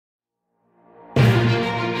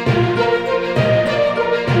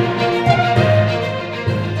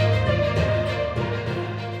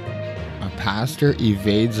pastor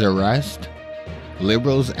evades arrest.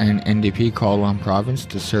 Liberals and NDP call on province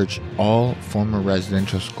to search all former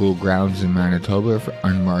residential school grounds in Manitoba for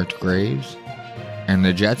unmarked graves. And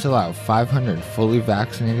the Jets allow 500 fully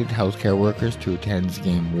vaccinated healthcare workers to attend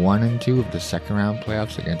Game 1 and 2 of the second round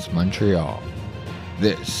playoffs against Montreal.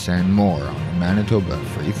 This and more on the Manitoba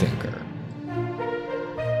Freethinker.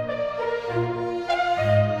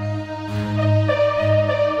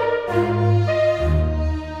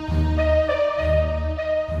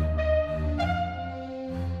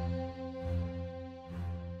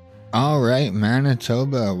 Alright,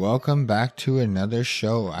 Manitoba, welcome back to another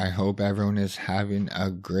show. I hope everyone is having a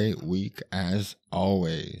great week as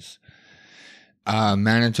always.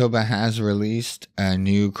 Manitoba has released a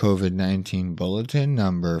new COVID-19 bulletin,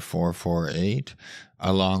 number 448,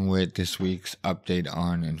 along with this week's update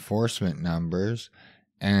on enforcement numbers.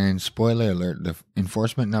 And spoiler alert, the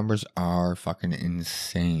enforcement numbers are fucking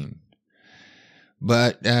insane.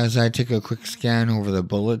 But as I take a quick scan over the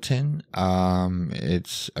bulletin,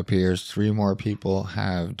 it appears 3 more people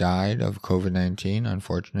have died of COVID-19,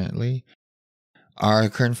 unfortunately. Our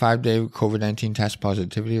current 5-day COVID-19 test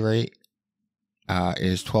positivity rate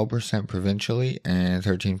is 12% provincially and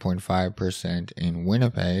 13.5% in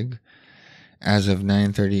Winnipeg. As of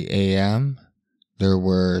 9:30 a.m., there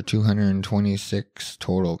were 226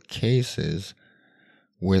 total cases,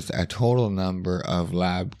 with a total number of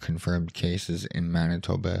lab-confirmed cases in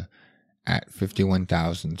Manitoba at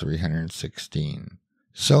 51,316.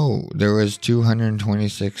 So, there was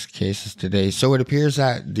 226 cases today. So, it appears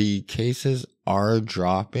that the cases are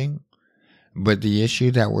dropping, but the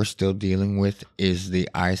issue that we're still dealing with is the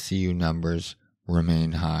ICU numbers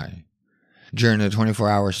remain high. During the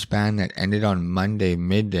 24-hour span that ended on Monday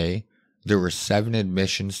midday, there were 7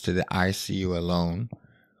 admissions to the ICU alone.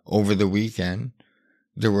 Over the weekend,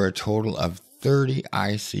 there were a total of 30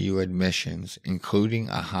 ICU admissions, including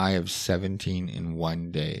a high of 17 in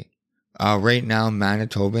one day. Right now,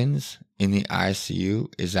 Manitobans in the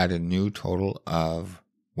ICU is at a new total of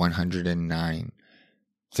 109.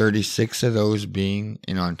 36 of those being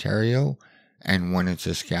in Ontario and 1 in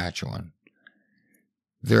Saskatchewan.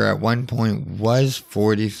 There at one point was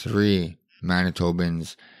 43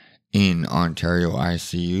 Manitobans in Ontario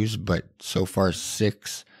ICUs, but so far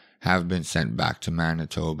 6 have been sent back to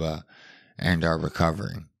Manitoba and are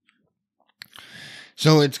recovering.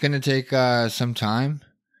 So it's going to take some time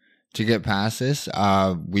to get past this.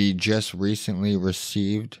 We just recently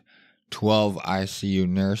received 12 ICU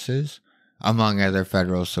nurses, among other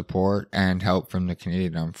federal support and help from the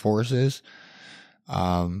Canadian Armed Forces.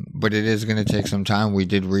 But it is going to take some time. We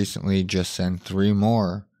did recently just send 3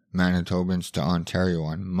 more Manitobans to Ontario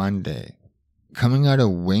on Monday. Coming out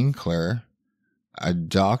of Winkler, a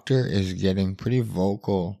doctor is getting pretty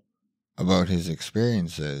vocal about his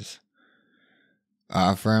experiences.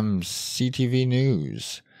 From CTV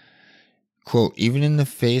News, quote, "Even in the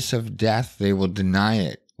face of death, they will deny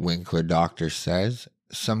it," Winkler doctor says.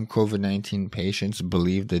 Some COVID-19 patients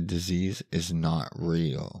believe the disease is not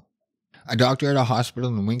real. A doctor at a hospital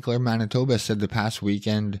in Winkler, Manitoba said the past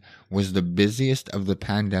weekend was the busiest of the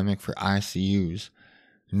pandemic for ICUs,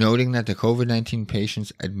 noting that the COVID-19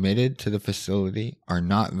 patients admitted to the facility are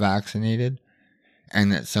not vaccinated and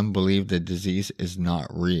that some believe the disease is not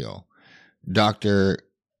real. Dr.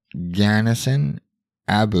 Ganison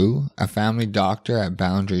Abu, a family doctor at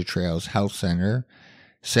Boundary Trails Health Center,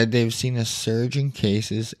 said they've seen a surge in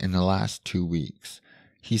cases in the last 2 weeks.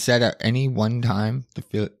 He said at any one time,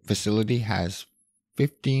 the facility has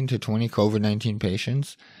 15 to 20 COVID-19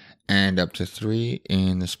 patients and up to 3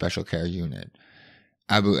 in the special care unit.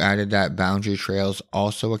 Abu added that Boundary Trails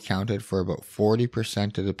also accounted for about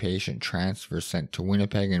 40% of the patient transfers sent to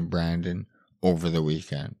Winnipeg and Brandon over the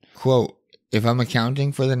weekend. Quote, "If I'm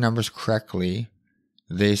accounting for the numbers correctly,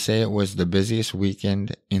 they say it was the busiest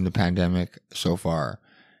weekend in the pandemic so far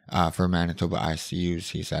for Manitoba ICUs,"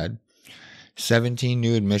 he said. 17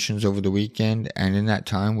 new admissions over the weekend, and in that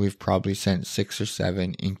time, we've probably sent 6 or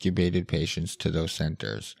 7 incubated patients to those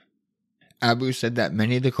centers. Abu said that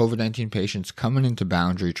many of the COVID-19 patients coming into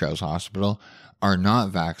Boundary Trails Hospital are not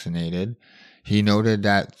vaccinated. He noted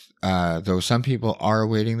that though some people are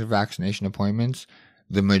awaiting their vaccination appointments,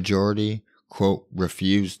 the majority, quote,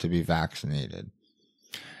 refuse to be vaccinated.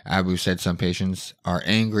 Abu said some patients are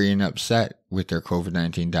angry and upset with their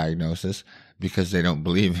COVID-19 diagnosis because they don't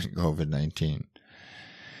believe in COVID-19.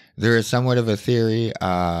 There is somewhat of a theory,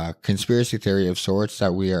 conspiracy theory of sorts,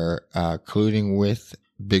 that we are colluding with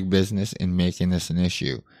big business in making this an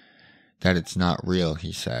issue, that it's not real,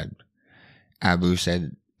 he said. Abu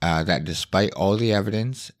said that despite all the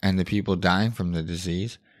evidence and the people dying from the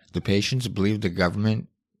disease, the patients believe the government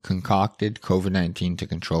concocted COVID-19 to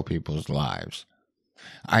control people's lives.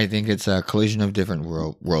 I think it's a collision of different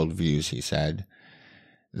worldviews, he said.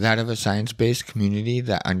 That of a science-based community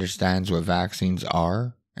that understands what vaccines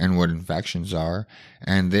are and what infections are,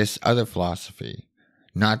 and this other philosophy.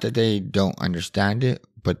 Not that they don't understand it,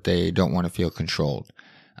 but they don't want to feel controlled.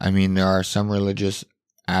 I mean, there are some religious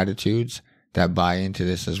attitudes that buy into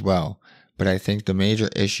this as well, but I think the major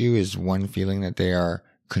issue is one feeling that they are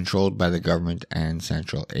controlled by the government and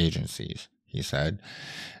central agencies, he said.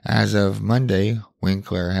 As of Monday,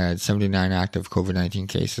 Winkler had 79 active COVID-19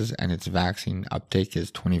 cases, and its vaccine uptake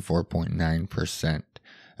is 24.9%,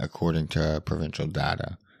 according to provincial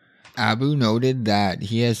data. Abu noted that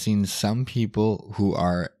he has seen some people who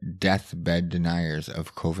are deathbed deniers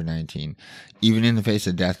of COVID-19. Even in the face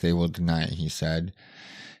of death, they will deny it, he said.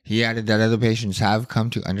 He added that other patients have come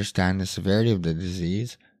to understand the severity of the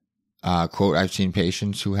disease. Quote, I've seen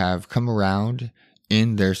patients who have come around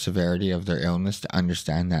in their severity of their illness to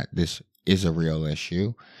understand that this is a real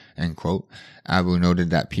issue, end quote. Abu noted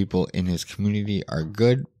that people in his community are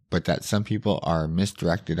good, but that some people are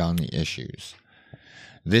misdirected on the issues.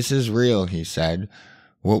 This is real, he said.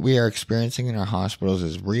 What we are experiencing in our hospitals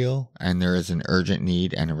is real, and there is an urgent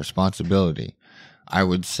need and a responsibility. I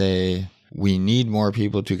would say we need more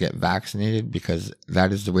people to get vaccinated because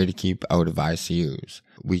that is the way to keep out of ICUs.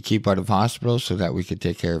 We keep out of hospitals so that we could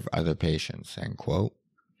take care of other patients, end quote.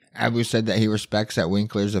 Abu said that he respects that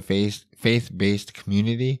Winkler is a faith-based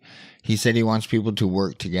community. He said he wants people to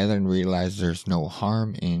work together and realize there's no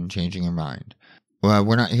harm in changing your mind. Well,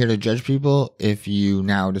 we're not here to judge people. If you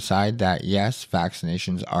now decide that, yes,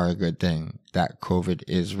 vaccinations are a good thing, that COVID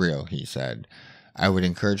is real, he said. I would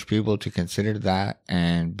encourage people to consider that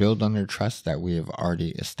and build on their trust that we have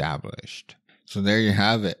already established. So there you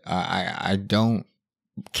have it. I'm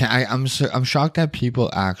shocked that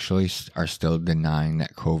people actually are still denying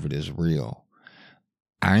that COVID is real.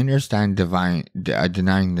 I understand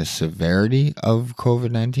denying the severity of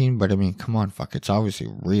COVID-19, but I mean, come on, it's obviously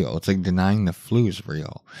real. It's like denying the flu is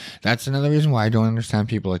real. That's another reason why I don't understand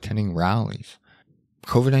people attending rallies.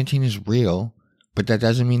 COVID-19 is real, but that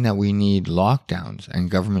doesn't mean that we need lockdowns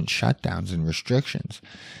and government shutdowns and restrictions.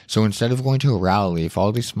 So instead of going to a rally, if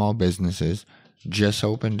all these small businesses just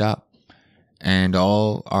opened up and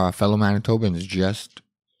all our fellow Manitobans just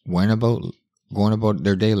going about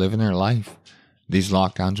their day, living their life, these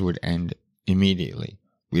lockdowns would end immediately.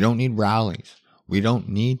 We don't need rallies. We don't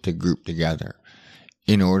need to group together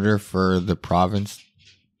in order for the province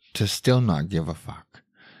to still not give a fuck.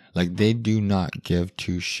 Like, they do not give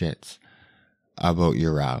two shits about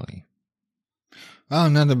your rally. Well,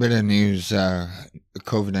 another bit of news,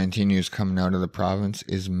 COVID-19 news coming out of the province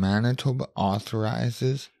is Manitoba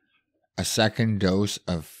authorizes a second dose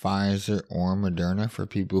of Pfizer or Moderna for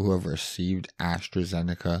people who have received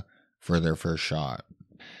AstraZeneca for their first shot,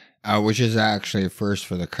 which is actually a first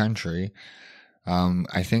for the country.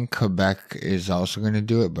 I think Quebec is also going to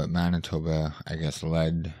do it, but Manitoba, I guess,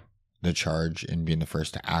 led the charge in being the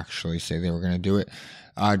first to actually say they were going to do it.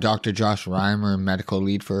 Dr. Josh Reimer, medical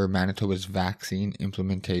lead for Manitoba's Vaccine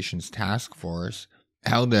Implementations Task Force,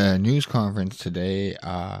 held a news conference today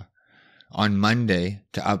on Monday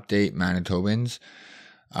to update Manitobans.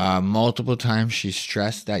 Multiple times she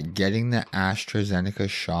stressed that getting the AstraZeneca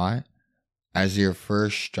shot as your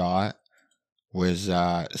first shot was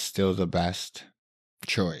still the best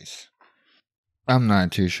choice. I'm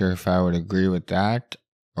not too sure if I would agree with that,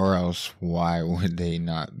 or else why would they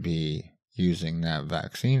not be using that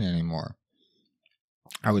vaccine anymore?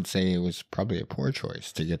 I would say it was probably a poor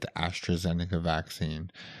choice to get the AstraZeneca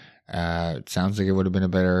vaccine. It sounds like it would have been a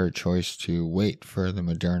better choice to wait for the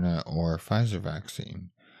Moderna or Pfizer vaccine.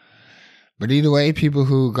 But either way, people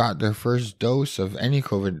who got their first dose of any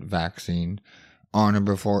COVID vaccine on or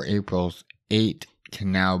before April 8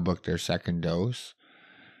 can now book their second dose.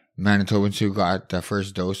 Manitobans who got the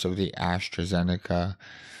first dose of the AstraZeneca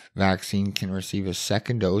vaccine can receive a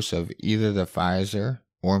second dose of either the Pfizer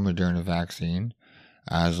or Moderna vaccine,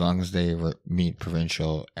 as long as they meet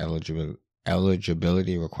provincial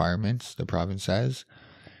eligibility requirements, the province says.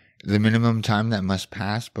 The minimum time that must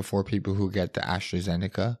pass before people who get the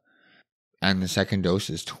AstraZeneca and the second dose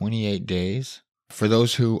is 28 days. For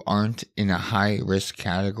those who aren't in a high-risk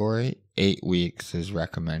category, 8 weeks is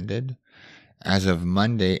recommended. As of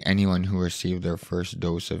Monday, anyone who received their first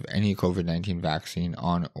dose of any COVID-19 vaccine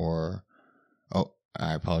on or... Oh,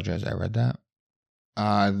 I apologize, I read that.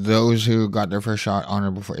 Those who got their first shot on or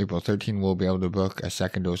before April 13 will be able to book a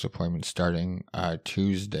second dose appointment starting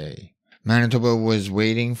Tuesday. Manitoba was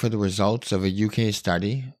waiting for the results of a UK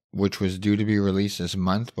study which was due to be released this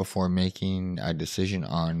month before making a decision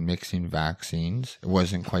on mixing vaccines. It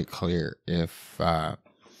wasn't quite clear if the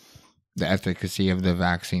efficacy of the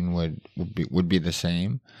vaccine would be the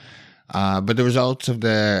same. But the results of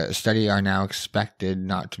the study are now expected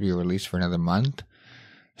not to be released for another month,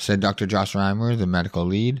 said Dr. Josh Reimer, the medical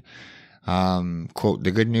lead. Quote,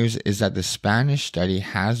 the good news is that the Spanish study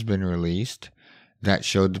has been released that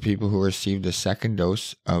showed the people who received a second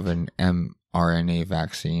dose of an mRNA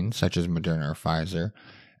vaccine, such as Moderna or Pfizer,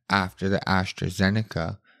 after the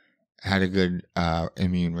AstraZeneca had a good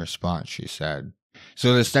immune response, she said.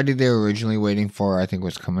 So the study they were originally waiting for, I think,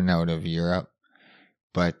 was coming out of Europe,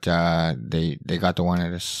 but they got the one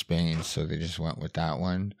out of Spain, so they just went with that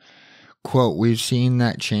one. Quote, we've seen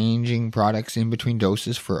that changing products in between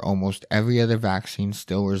doses for almost every other vaccine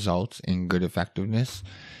still results in good effectiveness,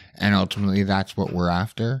 and ultimately that's what we're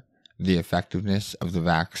after, the effectiveness of the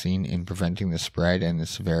vaccine in preventing the spread and the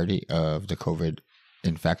severity of the COVID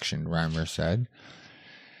infection, Reimer said.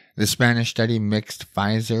 The Spanish study mixed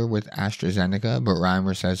Pfizer with AstraZeneca, but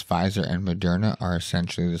Reimer says Pfizer and Moderna are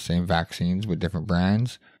essentially the same vaccines with different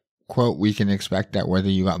brands. Quote, we can expect that whether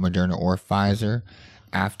you got Moderna or Pfizer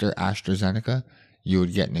after AstraZeneca, you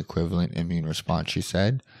would get an equivalent immune response, she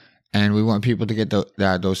said. And we want people to get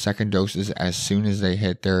those second doses as soon as they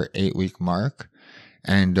hit their 8-week mark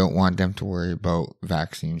and don't want them to worry about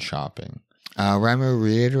vaccine shopping. Reimer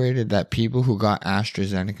reiterated that people who got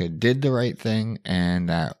AstraZeneca did the right thing and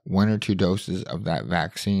that 1 or 2 doses of that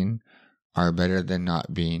vaccine are better than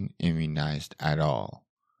not being immunized at all.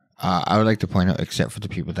 I would like to point out, except for the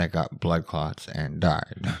people that got blood clots and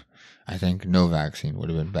died, I think no vaccine would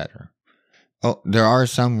have been better. Oh, there are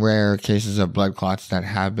some rare cases of blood clots that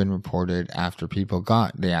have been reported after people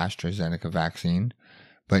got the AstraZeneca vaccine,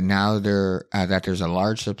 but now that there's a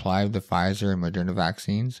large supply of the Pfizer and Moderna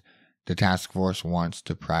vaccines, the task force wants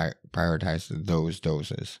to prioritize those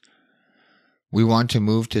doses. We want to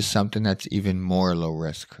move to something that's even more low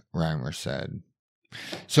risk, Reimer said.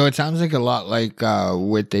 So it sounds like a lot like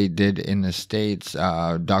what they did in the States.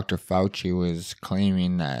 Dr. Fauci was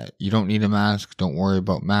claiming that you don't need a mask, don't worry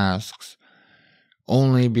about masks,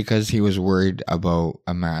 only because he was worried about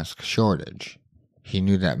a mask shortage. He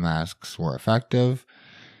knew that masks were effective,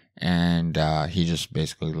 and he just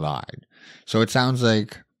basically lied. So it sounds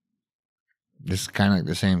like this is kind of like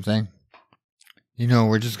the same thing. You know,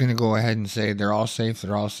 we're just going to go ahead and say they're all safe.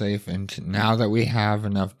 And now that we have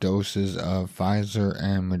enough doses of Pfizer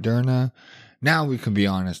and Moderna, now we can be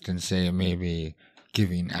honest and say maybe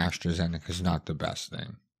giving AstraZeneca is not the best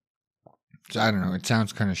thing. So I don't know. It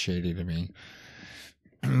sounds kind of shady to me.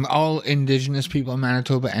 All Indigenous people in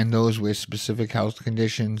Manitoba and those with specific health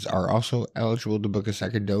conditions are also eligible to book a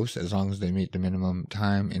second dose as long as they meet the minimum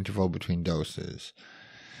time interval between doses.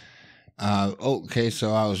 Okay,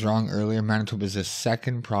 so I was wrong earlier. Manitoba is the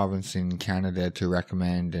second province in Canada to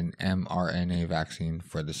recommend an mRNA vaccine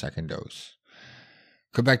for the second dose.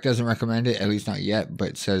 Quebec doesn't recommend it, at least not yet,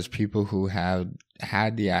 but says people who have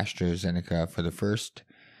had the AstraZeneca for the first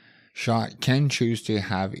shot can choose to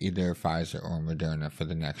have either Pfizer or Moderna for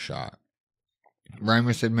the next shot.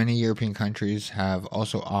 Reimer said many European countries have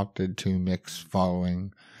also opted to mix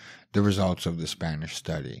following the results of the Spanish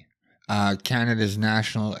study. Canada's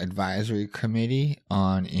National Advisory Committee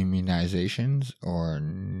on Immunizations, or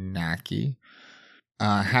NACI,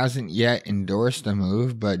 hasn't yet endorsed the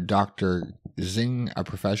move, but Dr. Zing, a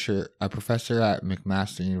professor at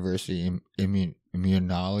McMaster University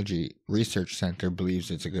Immunology Research Center,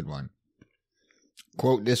 believes it's a good one.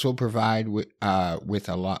 Quote, this will provide with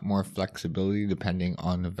a lot more flexibility depending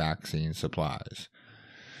on the vaccine supplies.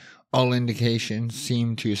 All indications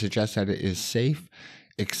seem to suggest that it is safe,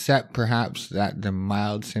 except perhaps that the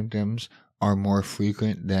mild symptoms are more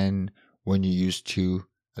frequent than when you use 2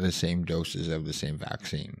 of the same doses of the same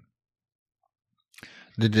vaccine.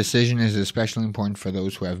 The decision is especially important for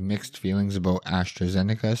those who have mixed feelings about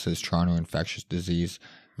AstraZeneca, says Toronto infectious disease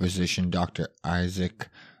physician Dr. Isaac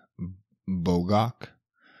Bogoch.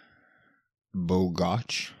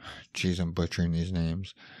 Jeez, I'm butchering these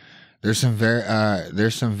names. There's some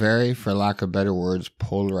very, for lack of better words,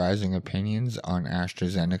 polarizing opinions on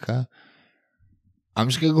AstraZeneca. I'm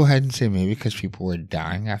just going to go ahead and say maybe because people were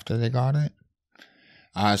dying after they got it.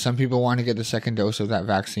 Some people want to get the second dose of that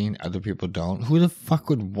vaccine. Other people don't. Who the fuck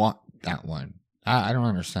would want that one? I don't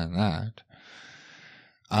understand that.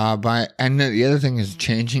 And the other thing is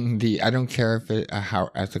changing I don't care if how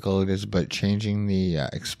ethical it is, but changing the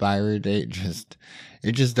expiry date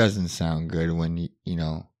it just doesn't sound good when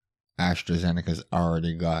AstraZeneca's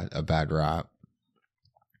already got a bad rap.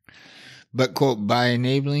 But, quote, by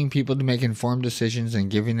enabling people to make informed decisions and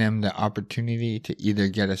giving them the opportunity to either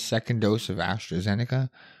get a second dose of AstraZeneca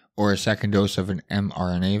or a second dose of an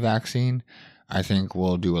mRNA vaccine, I think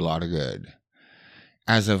will do a lot of good.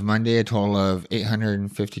 As of Monday, a total of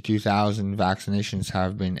 852,000 vaccinations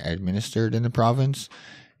have been administered in the province.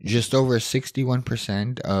 Just over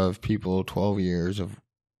 61% of people 12 years of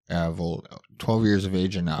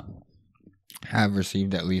age and up have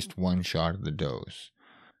received at least one shot of the dose.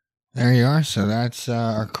 There you are. So that's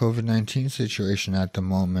our COVID-19 situation at the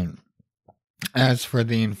moment. As for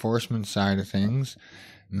the enforcement side of things,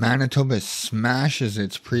 Manitoba smashes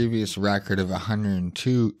its previous record of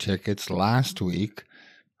 102 tickets last week,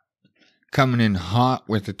 coming in hot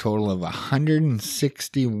with a total of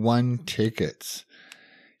 161 tickets.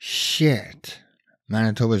 Shit.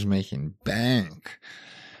 Manitoba's making bank.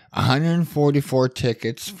 144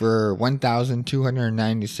 tickets for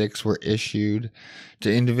 1,296 were issued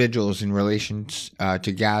to individuals in relation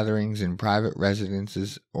to gatherings in private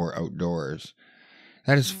residences or outdoors.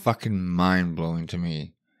 That is fucking mind-blowing to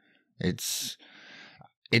me. It's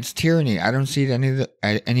tyranny. I don't see it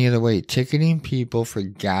any other way. Ticketing people for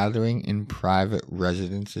gathering in private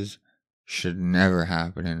residences should never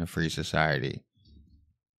happen in a free society.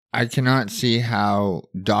 I cannot see how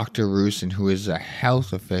Dr. Roussin, who is a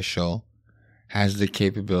health official, has the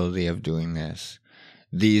capability of doing this.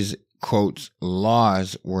 These, quotes,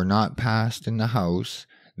 laws were not passed in the House.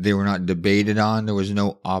 They were not debated on. There was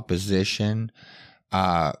no opposition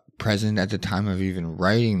present at the time of even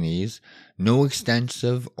writing these. No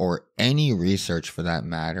extensive or any research for that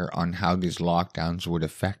matter on how these lockdowns would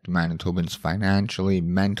affect Manitobans financially,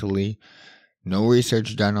 mentally. No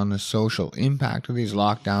research done on the social impact of these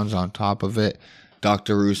lockdowns. On top of it,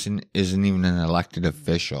 Dr. Roussin isn't even an elected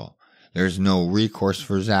official. There's no recourse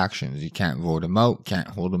for his actions. You can't vote him out, can't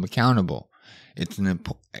hold him accountable.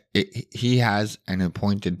 He has an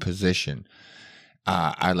appointed position.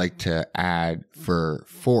 I'd like to add for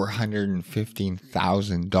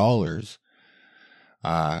 $415,000.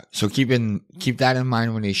 So keep that in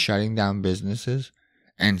mind when he's shutting down businesses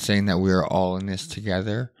and saying that we are all in this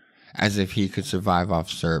together, as if he could survive off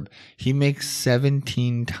CERB. He makes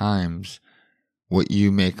 17 times what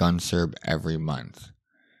you make on CERB every month.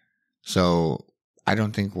 So I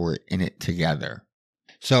don't think we're in it together.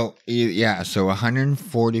 So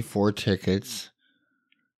 144 tickets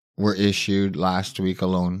were issued last week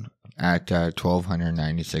alone at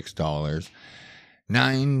 $1,296.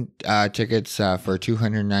 9 tickets for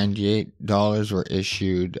 $298 were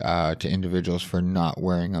issued to individuals for not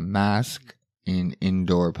wearing a mask in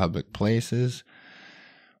indoor public places.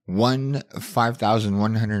 One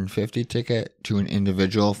 5,150 ticket to an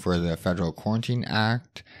individual for the Federal Quarantine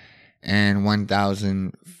Act, and one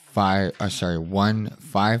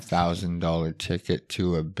 $5,000 ticket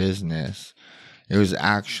to a business. It was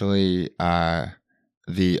actually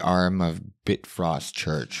the arm of Bitfrost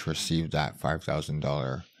Church received that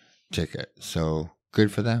 $5,000 ticket. So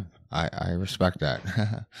good for them. I respect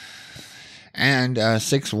that. And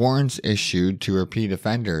 6 warrants issued to repeat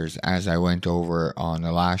offenders, as I went over on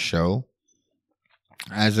the last show.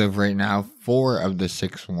 As of right now, 4 of the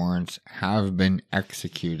 6 warrants have been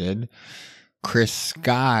executed. Chris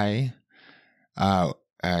Sky,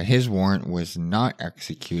 his warrant was not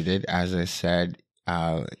executed. As I said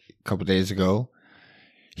a couple days ago,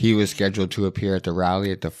 he was scheduled to appear at the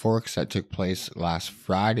rally at the Forks that took place last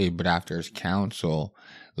Friday, but after his counsel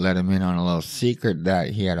let him in on a little secret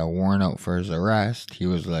that he had a warrant out for his arrest, he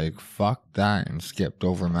was like, fuck that, and skipped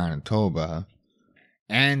over Manitoba.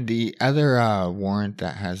 And the other warrant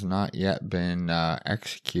that has not yet been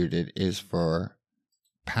executed is for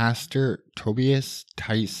Pastor Tobias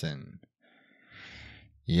Tyson.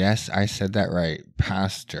 Yes, I said that right.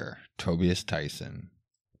 Pastor Tobias Tyson.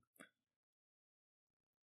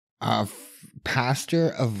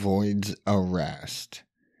 Pastor avoids arrest.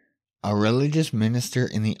 A religious minister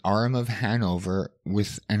in the Arm of Hanover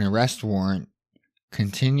with an arrest warrant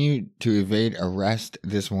continued to evade arrest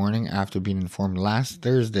this morning after being informed last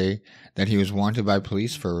Thursday that he was wanted by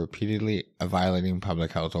police for repeatedly violating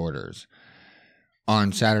public health orders.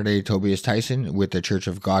 On Saturday, Tobias Tyson, with the Church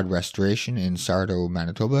of God Restoration in Sardo,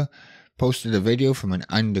 Manitoba, posted a video from an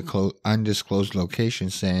undisclosed location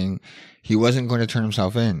saying he wasn't going to turn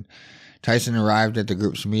himself in. Tyson arrived at the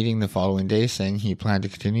group's meeting the following day saying he planned to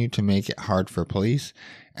continue to make it hard for police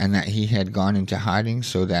and that he had gone into hiding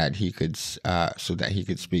so that he could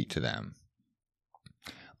speak to them.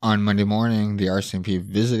 On Monday morning, the RCMP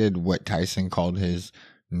visited what Tyson called his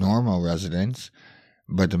normal residence,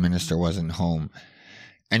 but the minister wasn't home.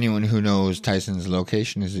 Anyone who knows Tyson's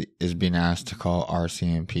location is being asked to call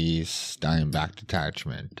RCMP's Steinbach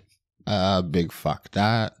detachment. big fuck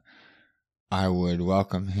that. I would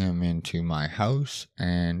welcome him into my house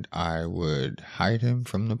and I would hide him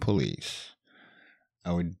from the police.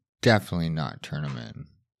 I would definitely not turn him in.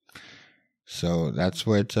 So that's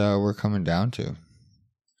what we're coming down to.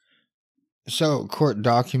 So court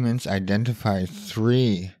documents identify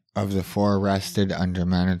 3 of the 4 arrested under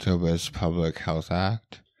Manitoba's Public Health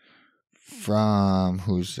Act. From,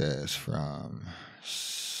 who's this? From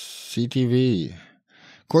CTV.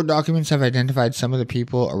 Court documents have identified some of the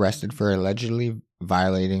people arrested for allegedly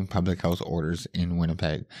violating public health orders in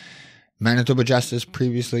Winnipeg. Manitoba Justice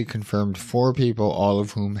previously confirmed 4 people, all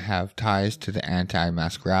of whom have ties to the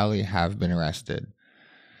anti-mask rally, have been arrested.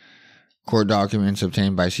 Court documents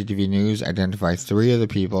obtained by CTV News identify 3 of the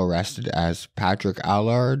people arrested as Patrick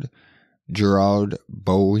Allard, Gerald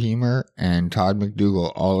Bohemer, and Todd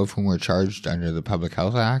McDougall, all of whom were charged under the Public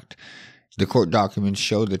Health Act. The court documents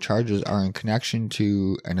show the charges are in connection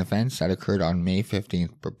to an offense that occurred on May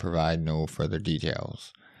 15th, but provide no further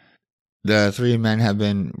details. The 3 men have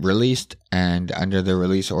been released, and under the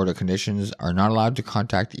release order conditions, are not allowed to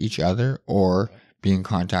contact each other or be in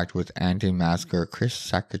contact with anti-masker Chris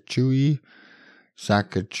Sakachoui,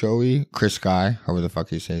 Chris Guy, however the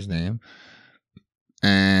fuck you say his name,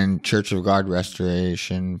 and Church of God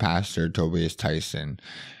Restoration Pastor Tobias Tyson.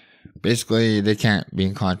 Basically, they can't be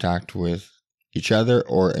in contact with each other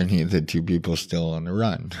or any of the 2 people still on the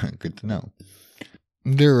run. Good to know.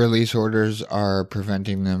 Their release orders are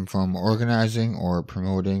preventing them from organizing or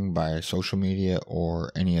promoting by social media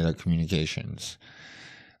or any other communications.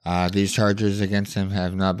 These charges against them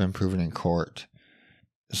have not been proven in court.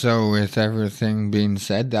 So with everything being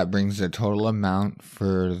said, that brings the total amount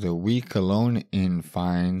for the week alone in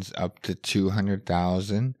fines up to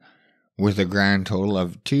 $200,000, with a grand total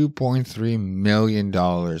of $2.3 million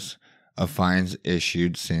of fines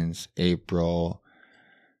issued since April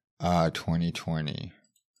 2020.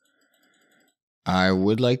 I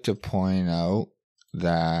would like to point out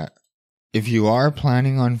that if you are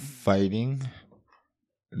planning on fighting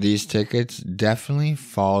these tickets, definitely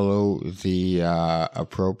follow the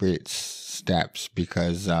appropriate steps,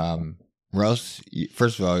 because or else,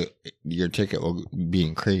 first of all, your ticket will be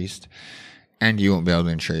increased and you won't be able to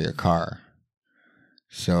insure your car.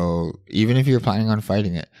 So even if you're planning on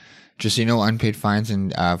fighting it, just so you know, unpaid fines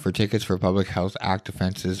and for tickets for Public Health Act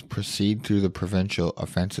offenses proceed through the Provincial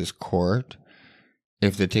Offences Court.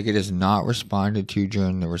 If the ticket is not responded to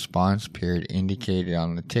during the response period indicated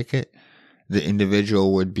on the ticket, the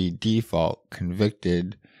individual would be default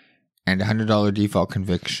convicted and a $100 default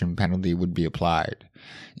conviction penalty would be applied.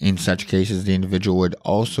 In such cases, the individual would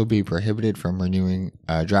also be prohibited from renewing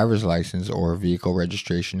a driver's license or vehicle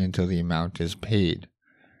registration until the amount is paid.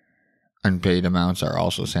 Unpaid amounts are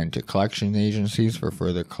also sent to collection agencies for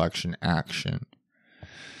further collection action.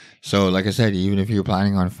 So, like I said, even if you're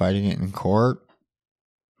planning on fighting it in court,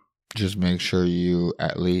 just make sure you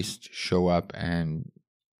at least show up and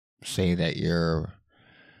say that you're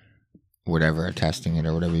whatever, attesting it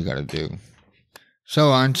or whatever you got to do.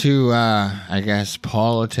 So on to, I guess,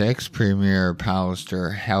 politics. Premier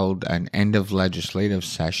Pallister held an end of legislative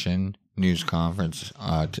session news conference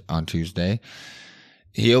on Tuesday.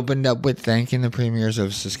 He opened up with thanking the premiers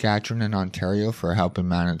of Saskatchewan and Ontario for helping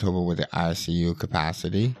Manitoba with the ICU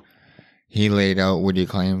capacity. He laid out what he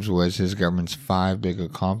claims was his government's 5 big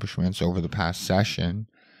accomplishments over the past session,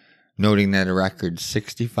 noting that a record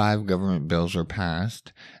 65 government bills were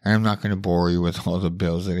passed. And I'm not going to bore you with all the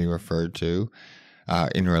bills that he referred to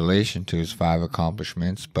in relation to his 5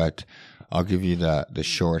 accomplishments, but I'll give you the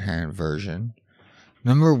shorthand version.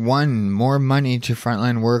 Number 1, more money to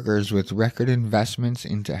frontline workers with record investments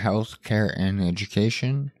into health care and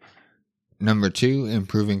education. Number 2,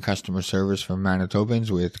 improving customer service for Manitobans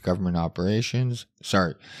with government operations.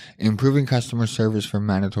 Improving customer service for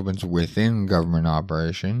Manitobans within government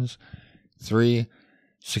operations. 3,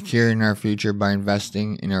 securing our future by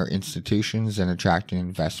investing in our institutions and attracting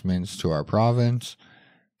investments to our province.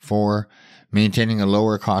 4, maintaining a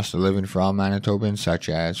lower cost of living for all Manitobans, such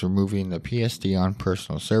as removing the PSD on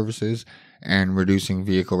personal services and reducing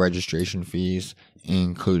vehicle registration fees,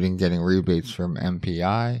 including getting rebates from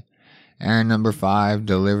MPI. And number 5,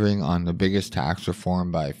 delivering on the biggest tax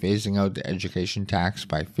reform by phasing out the education tax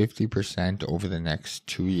by 50% over the next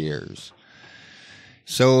 2 years.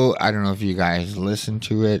 So, I don't know if you guys listened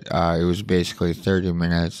to it. It was basically 30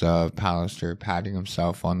 minutes of Pallister patting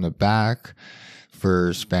himself on the back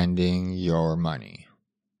for spending your money.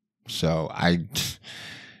 So,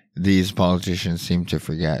 these politicians seem to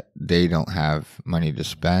forget they don't have money to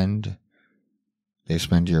spend. They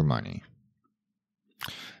spend your money.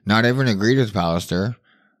 Not everyone agreed with Pallister.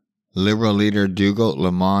 Liberal leader Dougal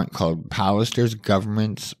Lamont called Pallister's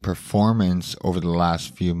government's performance over the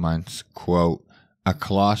last few months, quote, a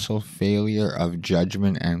colossal failure of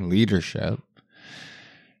judgment and leadership.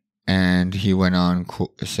 And he went on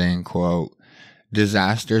saying, quote,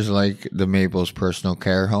 disasters like the Mabel's personal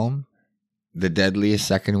care home, the deadliest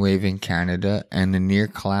second wave in Canada, and the near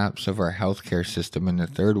collapse of our healthcare system in the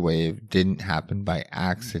third wave didn't happen by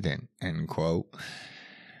accident, end quote.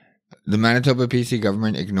 The Manitoba PC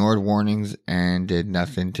government ignored warnings and did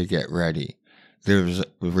nothing to get ready. The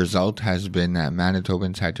result has been that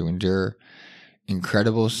Manitobans had to endure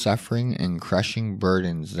incredible suffering and crushing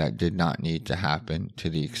burdens that did not need to happen to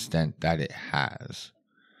the extent that it has.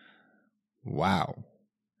 Wow.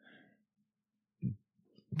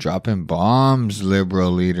 Dropping bombs,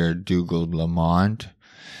 Liberal leader Dougal Lamont.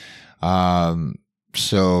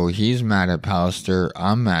 So he's mad at Pallister.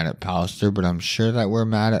 I'm mad at Pallister, but I'm sure that we're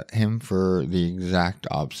mad at him for the exact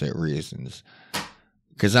opposite reasons.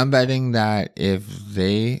 Because I'm betting that if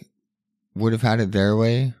they would have had it their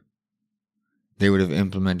way, they would have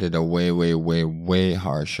implemented a way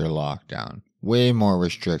harsher lockdown. Way more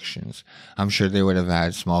restrictions. I'm sure they would have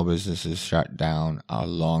had small businesses shut down a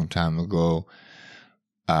long time ago.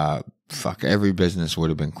 Every business would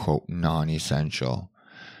have been, quote, non-essential.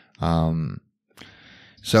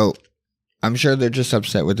 So I'm sure they're just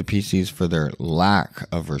upset with the PCs for their lack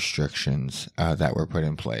of restrictions that were put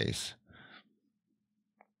in place.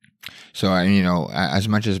 So, as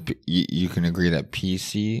much as you can agree that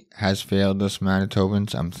PC has failed us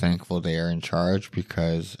Manitobans, I'm thankful they are in charge,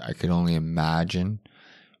 because I could only imagine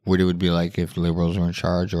what it would be like if Liberals were in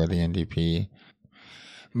charge or the NDP.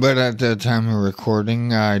 But at the time of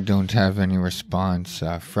recording, I don't have any response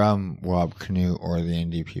from Rob Canoe or the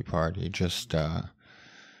NDP party. Just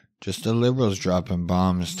the Liberals dropping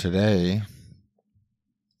bombs today.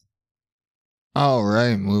 All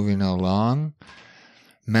right, moving along.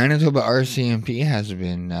 Manitoba RCMP has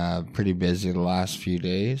been pretty busy the last few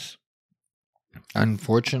days,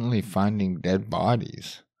 unfortunately finding dead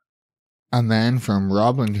bodies. A man from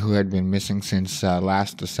Roblin who had been missing since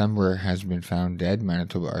last December has been found dead,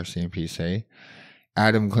 Manitoba RCMP say.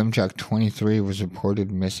 Adam Klimchuk, 23, was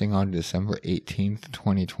reported missing on December 18th,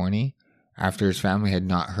 2020, after his family had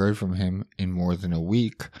not heard from him in more than a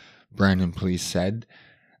week, Brandon police said.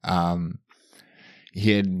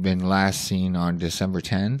 He had been last seen on December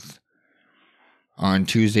 10th. On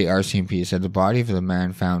Tuesday, RCMP said the body of the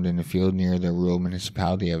man found in a field near the rural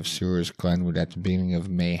municipality of Souris Glenwood at the beginning of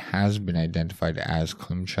May has been identified as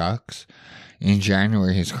Klimchuk's. In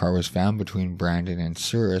January, his car was found between Brandon and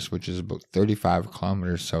Souris, which is about 35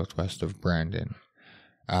 kilometers southwest of Brandon.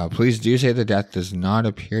 Police do say the death does not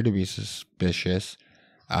appear to be suspicious,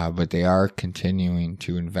 but they are continuing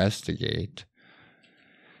to investigate.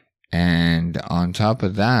 And on top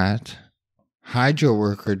of that, hydro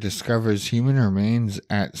worker discovers human remains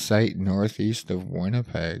at site northeast of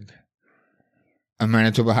Winnipeg. A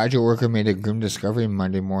Manitoba hydro worker made a grim discovery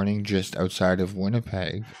Monday morning just outside of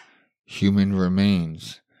Winnipeg. Human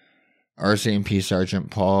remains. RCMP Sergeant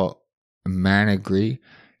Paul Managri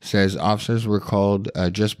says officers were called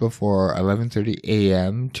just before 11:30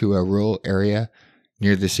 a.m. to a rural area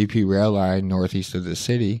near the CP rail line northeast of the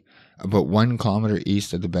city, about 1 kilometer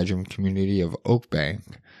east of the bedroom community of Oakbank.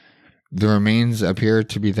 The remains appear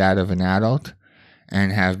to be that of an adult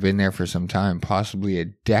and have been there for some time, possibly a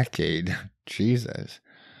decade. Jesus.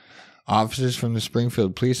 Officers from the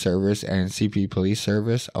Springfield Police Service and CP Police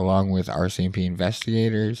Service, along with RCMP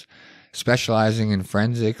investigators specializing in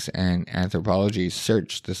forensics and anthropology,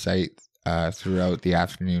 searched the site throughout the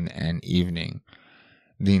afternoon and evening.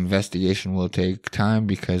 The investigation will take time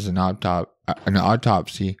because an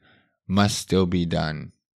autopsy must still be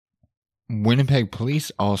done. Winnipeg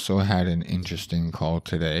police also had an interesting call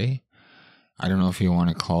today. I don't know if you want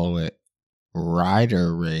to call it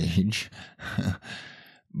rider rage,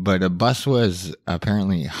 but a bus was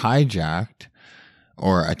apparently hijacked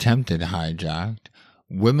or attempted hijacked.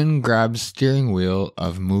 Woman grabs steering wheel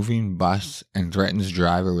of moving bus and threatens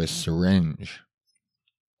driver with syringe.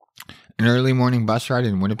 An early morning bus ride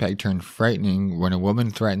in Winnipeg turned frightening when a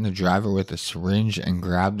woman threatened the driver with a syringe and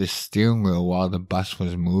grabbed the steering wheel while the bus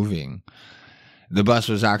was moving. The bus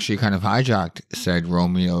was actually kind of hijacked, said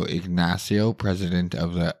Romeo Ignacio, president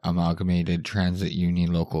of the Amalgamated Transit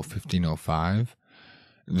Union Local 1505.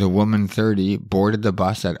 The woman, 30, boarded the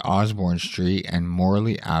bus at Osborne Street and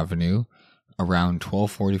Morley Avenue around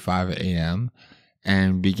 12:45 a.m.,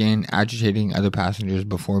 and began agitating other passengers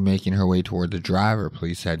before making her way toward the driver,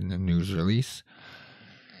 police said in a news release.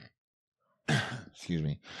 Excuse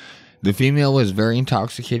me. The female was very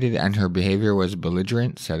intoxicated and her behavior was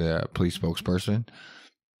belligerent, said a police spokesperson.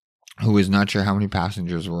 who was not sure how many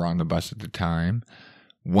passengers were on the bus at the time.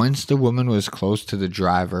 Once the woman was close to the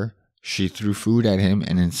driver, she threw food at him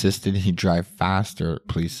and insisted he drive faster,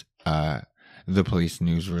 the police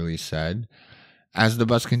news release said. As the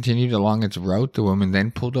bus continued along its route, the woman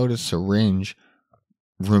then pulled out a syringe,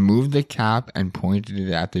 removed the cap, and pointed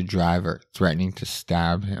it at the driver, threatening to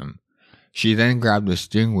stab him. She then grabbed the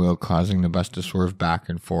steering wheel, causing the bus to swerve back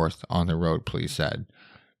and forth on the road, police said.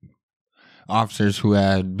 Officers who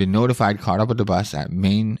had been notified caught up with the bus at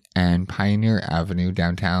Main and Pioneer Avenue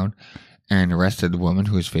downtown and arrested the woman,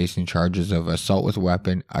 who is facing charges of assault with a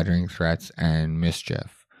weapon, uttering threats, and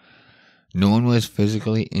mischief. No one was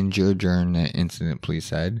physically injured during the incident, police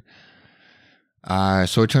said.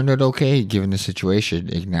 So it turned out okay given the situation,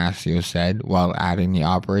 Ignacio said, while adding the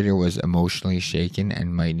operator was emotionally shaken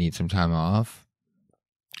and might need some time off.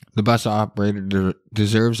 The bus operator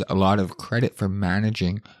deserves a lot of credit for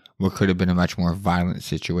managing what could have been a much more violent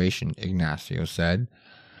situation, Ignacio said.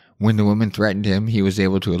 When the woman threatened him, he was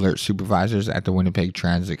able to alert supervisors at the Winnipeg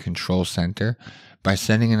Transit Control Center by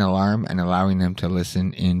sending an alarm and allowing them to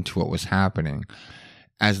listen in to what was happening.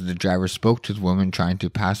 As the driver spoke to the woman, trying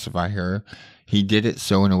to pacify her, he did it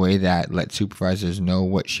so in a way that let supervisors know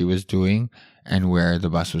what she was doing and where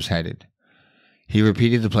the bus was headed. He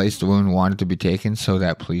repeated the place the woman wanted to be taken so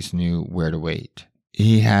that police knew where to wait.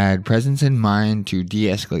 He had presence in mind to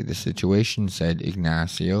de-escalate the situation, said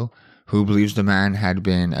Ignacio, who believes the man had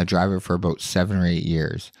been a driver for about 7 or 8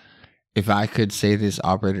 years. If I could say this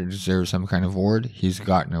operator deserves some kind of award, he's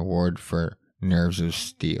got an award for nerves of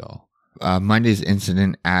steel. Monday's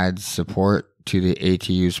incident adds support to the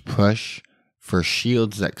ATU's push for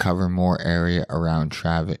shields that cover more area around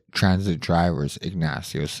transit drivers,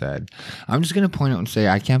 Ignacio said. I'm just going to point out and say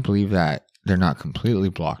I can't believe that they're not completely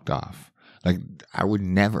blocked off. Like, I would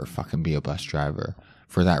never fucking be a bus driver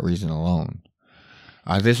for that reason alone.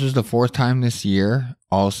 This was the 4th time this year,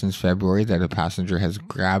 all since February, that a passenger has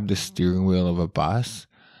grabbed the steering wheel of a bus.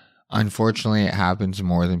 Unfortunately, it happens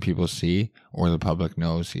more than people see or the public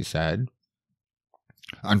knows, he said.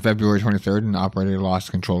 On February 23rd, an operator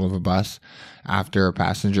lost control of a bus after a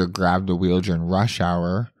passenger grabbed the wheel during rush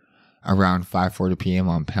hour around 5:40 p.m.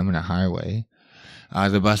 on Pembina Highway.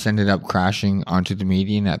 The bus ended up crashing onto the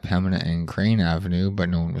median at Pembina and Crane Avenue, but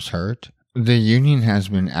no one was hurt. The union has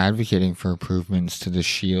been advocating for improvements to the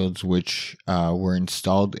shields, which were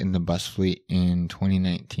installed in the bus fleet in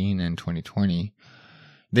 2019 and 2020.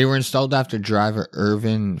 They were installed after driver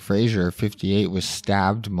Irvin Fraser, 58, was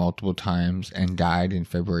stabbed multiple times and died in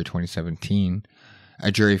February 2017.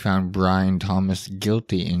 A jury found Brian Thomas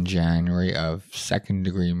guilty in January of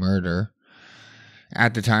second-degree murder.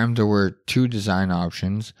 At the time, there were 2 design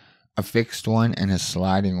options, a fixed one and a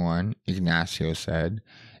sliding one, Ignacio said,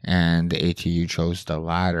 and the ATU chose the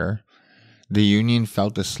latter. The union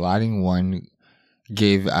felt the sliding one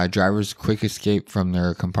gave drivers quick escape from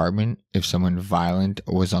their compartment if someone violent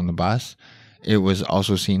was on the bus. It was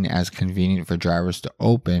also seen as convenient for drivers to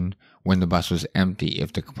open when the bus was empty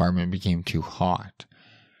if the compartment became too hot.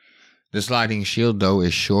 The sliding shield, though,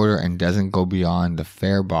 is shorter and doesn't go beyond the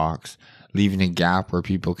fare box, leaving a gap where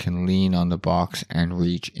people can lean on the box and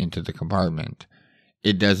reach into the compartment.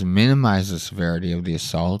 It does minimize the severity of the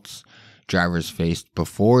assaults drivers faced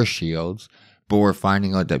before shields, but we're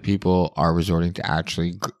finding out that people are resorting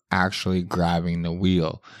to actually grabbing the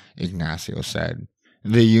wheel, Ignacio said.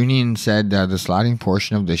 The union said the sliding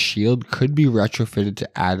portion of the shield could be retrofitted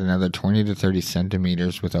to add another 20 to 30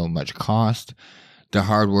 centimeters without much cost. The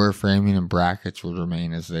hardware, framing, and brackets will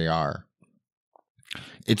remain as they are.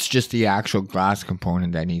 It's just the actual glass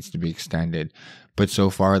component that needs to be extended, but so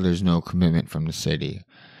far there's no commitment from the city.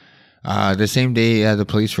 The same day, the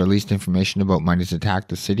police released information about Monday's attack.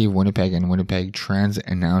 The city of Winnipeg and Winnipeg Transit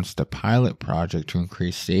announced a pilot project to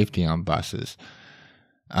increase safety on buses.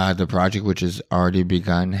 The project, which has already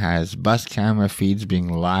begun, has bus camera feeds being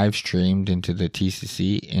live streamed into the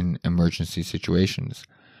TCC in emergency situations.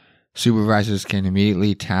 Supervisors can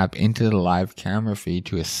immediately tap into the live camera feed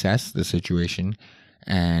to assess the situation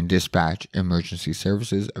and dispatch emergency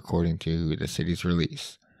services, according to the city's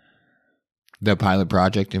release. The pilot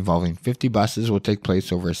project, involving 50 buses, will take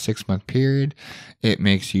place over a 6-month period. It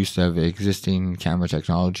makes use of existing camera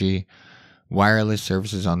technology, wireless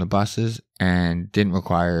services on the buses, and didn't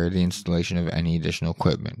require the installation of any additional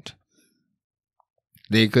equipment.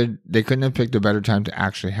 They couldn't have picked a better time to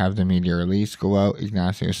actually have the media release go out,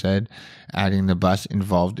 Ignacio said, adding the bus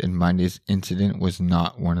involved in Monday's incident was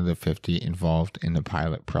not one of the 50 involved in the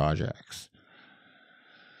pilot projects.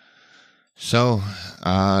 So,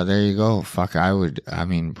 there you go.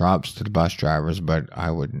 Props to the bus drivers, but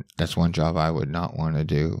that's one job I would not want to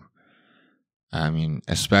do. I mean,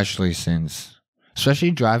 especially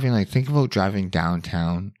driving, like, think about driving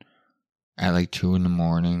downtown at like 2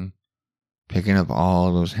 a.m, picking up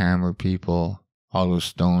all those hammer people, all those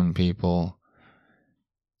stone people,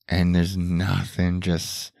 and there's nothing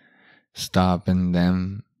just stopping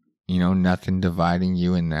them, nothing dividing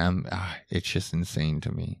you and them. It's just insane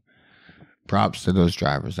to me. Props to those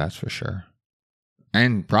drivers, that's for sure.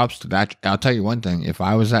 And props to that. I'll tell you one thing. If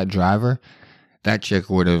I was that driver, that chick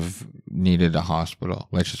would have needed a hospital.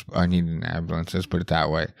 I needed an ambulance. Let's put it that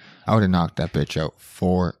way. I would have knocked that bitch out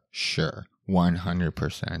for sure.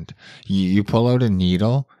 100%. You pull out a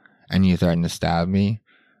needle and you threaten to stab me,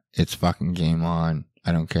 it's fucking game on.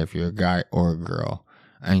 I don't care if you're a guy or a girl.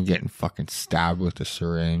 I ain't getting fucking stabbed with a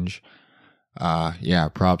syringe. Yeah,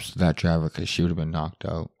 props to that driver because she would have been knocked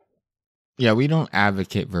out. Yeah, we don't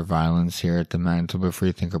advocate for violence here at the Manitoba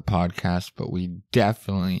Freethinker podcast, but we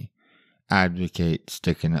definitely advocate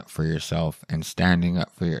sticking up for yourself and standing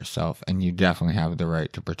up for yourself, and you definitely have the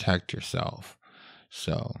right to protect yourself.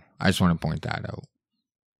 So, I just want to point that out.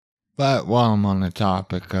 But while I'm on the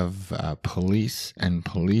topic of police and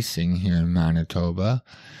policing here in Manitoba,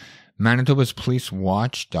 Manitoba's police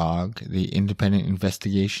watchdog, the Independent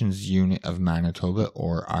Investigations Unit of Manitoba,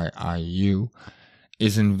 or IIU,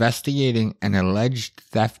 is investigating an alleged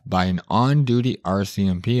theft by an on-duty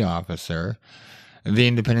RCMP officer. The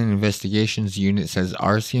Independent Investigations Unit says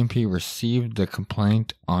RCMP received the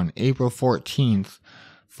complaint on April 14th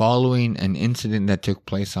following an incident that took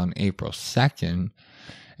place on April 2nd,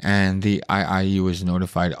 and the IIU was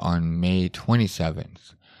notified on May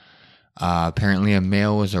 27th. Apparently, a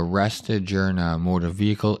male was arrested during a motor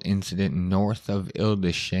vehicle incident north of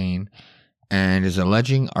Ile-des-Chênes and is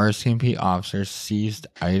alleging RCMP officers seized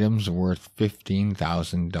items worth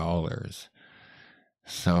 $15,000.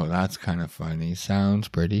 So that's kind of funny. Sounds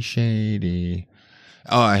pretty shady.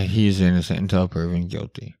 Oh, he's innocent until proven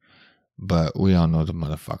guilty. But we all know the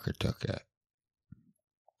motherfucker took it.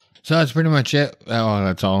 So that's pretty much it. Oh,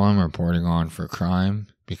 that's all I'm reporting on for crime,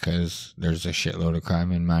 because there's a shitload of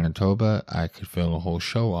crime in Manitoba. I could fill a whole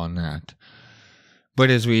show on that. But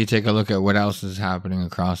as we take a look at what else is happening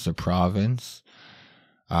across the province,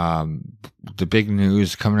 the big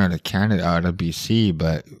news coming out of Canada, out of BC,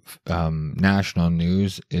 but national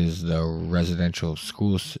news is the residential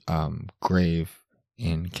schools grave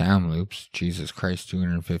in Kamloops. Jesus Christ,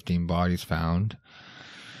 215 bodies found.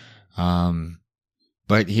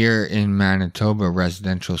 But here in Manitoba,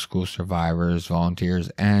 residential school survivors, volunteers,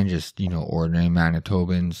 and just, ordinary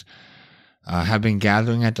Manitobans have been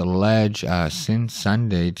gathering at the ledge since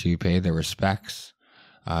Sunday to pay their respects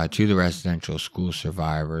to the residential school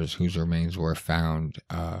survivors whose remains were found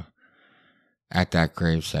at that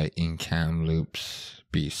gravesite in Kamloops,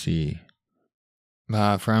 BC.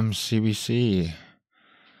 From CBC,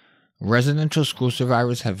 residential school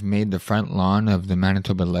survivors have made the front lawn of the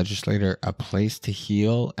Manitoba Legislature a place to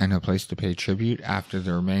heal and a place to pay tribute after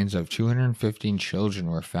the remains of 215 children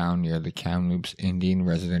were found near the Kamloops Indian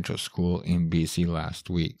Residential School in BC last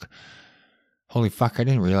week. Holy fuck, I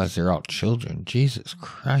didn't realize they're all children. Jesus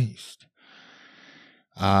Christ.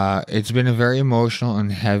 It's been a very emotional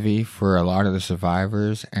and heavy for a lot of the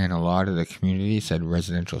survivors and a lot of the community, said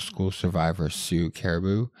residential school survivor Sue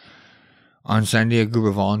Caribou. On Sunday, a group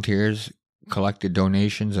of volunteers collected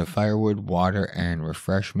donations of firewood, water, and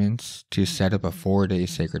refreshments to set up a 4-day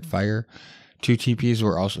sacred fire. 2 teepees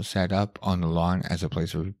were also set up on the lawn as a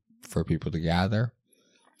place for people to gather.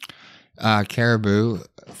 Caribou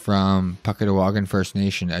from Puckatawagan First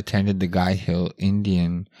Nation attended the Guy Hill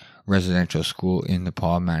Indian Residential School in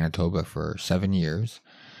Nepal, Manitoba for 7 years.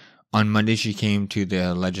 On Monday, she came to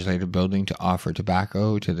the legislative building to offer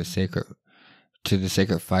tobacco to the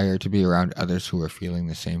sacred fire to be around others who are feeling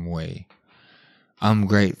the same way. I'm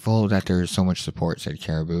grateful that there is so much support, said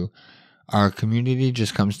Caribou. Our community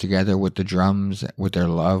just comes together with the drums, with their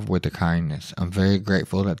love, with the kindness. I'm very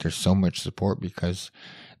grateful that there's so much support because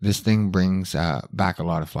this thing brings back a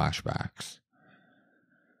lot of flashbacks.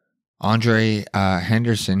 Andre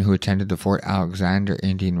Henderson, who attended the Fort Alexander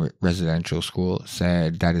Indian Residential School,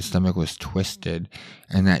 said that his stomach was twisted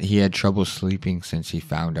and that he had trouble sleeping since he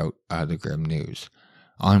found out the grim news.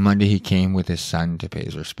 On Monday, he came with his son to pay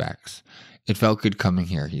his respects. It felt good coming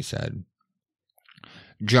here, he said.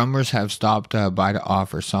 Drummers have stopped by to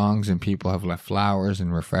offer songs, and people have left flowers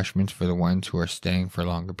and refreshments for the ones who are staying for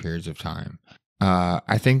longer periods of time.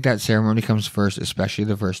 I think that ceremony comes first, especially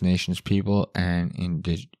the First Nations people and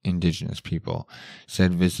Indigenous people,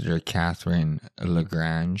 said visitor Catherine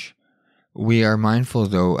Lagrange. We are mindful,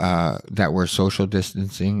 though, that we're social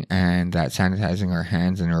distancing and that sanitizing our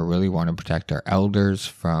hands, and we really want to protect our elders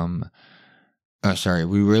from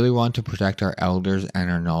We really want to protect our elders and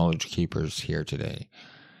our knowledge keepers here today.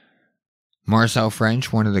 Marcel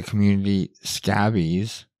French, one of the community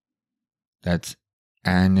scabbies, that's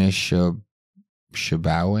Anishabawin.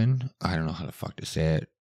 I don't know how the fuck to say it.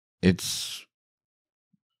 It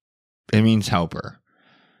means helper.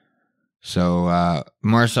 So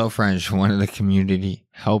Marcel French, one of the community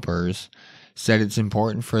helpers, said it's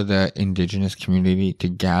important for the Indigenous community to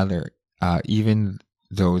gather, even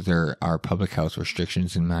though there are public health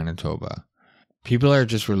restrictions in Manitoba. People are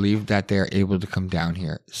just relieved that they are able to come down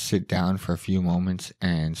here, sit down for a few moments,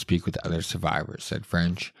 and speak with other survivors, said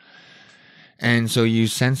French. And so you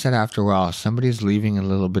sense that after a while, somebody's leaving a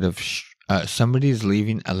little bit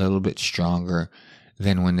stronger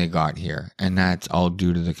than when they got here, and that's all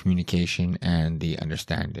due to the communication and the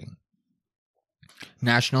understanding.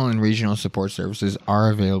 National and regional support services are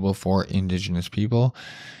available for Indigenous people.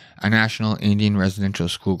 A National Indian Residential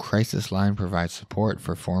School Crisis Line provides support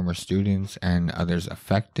for former students and others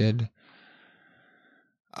affected.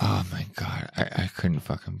 Oh my God, I couldn't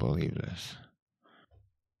fucking believe this.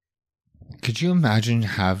 Could you imagine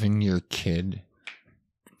having your kid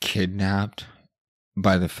kidnapped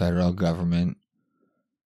by the federal government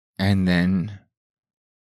and then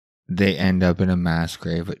they end up in a mass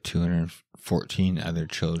grave with 214 other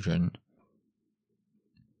children?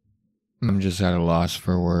 I'm just at a loss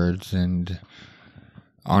for words, and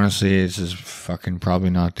honestly, this is fucking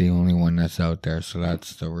probably not the only one that's out there, so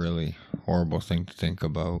that's the really horrible thing to think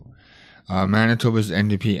about. Manitoba's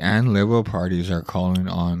NDP and Liberal parties are calling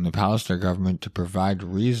on the Pallister government to provide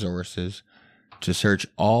resources to search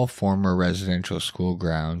all former residential school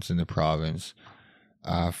grounds in the province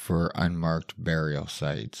for unmarked burial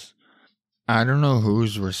sites. I don't know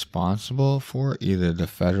who's responsible for either the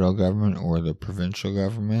federal government or the provincial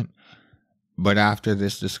government, but after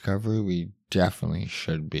this discovery, we definitely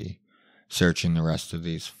should be searching the rest of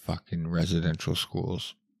these fucking residential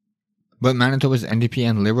schools. But Manitoba's NDP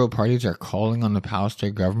and Liberal parties are calling on the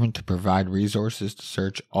Pallister government to provide resources to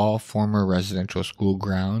search all former residential school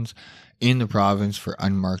grounds in the province for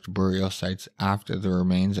unmarked burial sites after the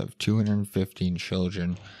remains of 215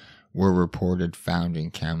 children were reported found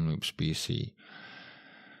in Kamloops, BC.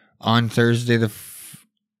 On Thursday, the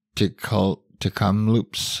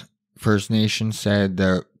Kamloops First Nation said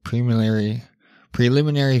the preliminary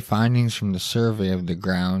findings from the survey of the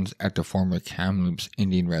grounds at the former Kamloops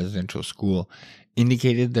Indian Residential School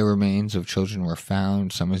indicated the remains of children were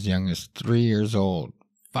found, some as young as 3 years old.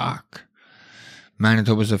 Fuck.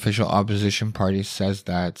 Manitoba's official opposition party says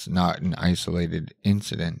that's not an isolated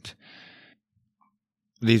incident.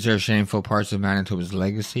 These are shameful parts of Manitoba's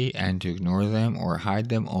legacy, and to ignore them or hide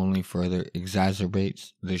them only further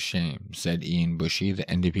exacerbates the shame, said Ian Bushy, the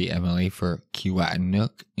NDP MLA for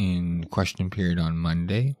Kiiwetinoong, in question period on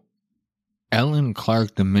Monday. Ellen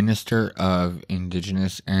Clark, the Minister of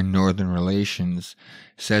Indigenous and Northern Relations,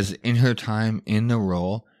 says in her time in the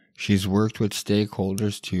role, she's worked with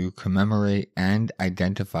stakeholders to commemorate and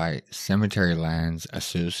identify cemetery lands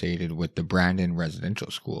associated with the Brandon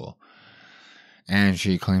Residential School, and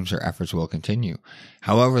she claims her efforts will continue.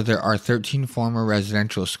 However, there are 13 former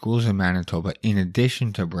residential schools in Manitoba in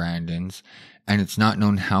addition to Brandon's, and it's not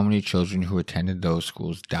known how many children who attended those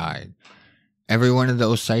schools died. Every one of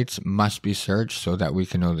those sites must be searched so that we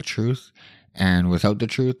can know the truth, and without the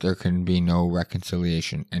truth, there can be no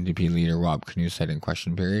reconciliation, NDP leader Rob Canoe said in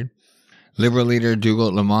question period. Liberal leader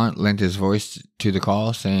Dougal Lamont lent his voice to the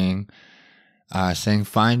call, saying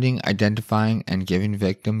finding, identifying, and giving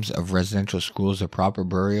victims of residential schools a proper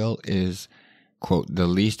burial is, quote, the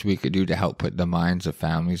least we could do to help put the minds of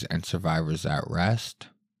families and survivors at rest.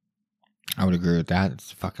 I would agree with that.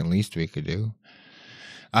 It's the fucking least we could do.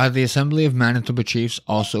 The Assembly of Manitoba Chiefs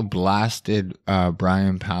also blasted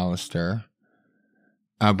Brian Pallister's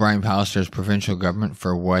provincial government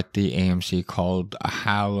for what the AMC called a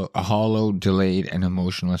hollow, delayed, and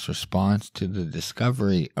emotionless response to the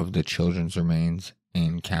discovery of the children's remains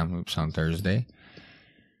in Kamloops on Thursday.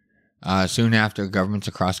 Soon after, governments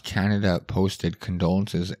across Canada posted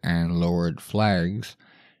condolences and lowered flags,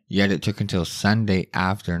 yet it took until Sunday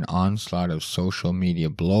after an onslaught of social media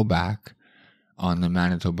blowback on the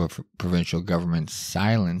Manitoba provincial government's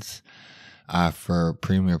silence for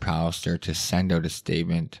Premier Pallister to send out a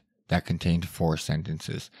statement that contained 4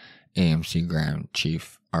 sentences, AMC Grand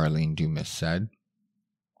Chief Arlene Dumas said.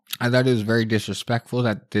 I thought it was very disrespectful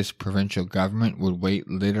that this provincial government would wait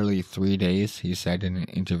literally 3 days, he said in an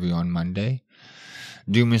interview on Monday.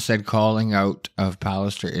 Dumas said calling out of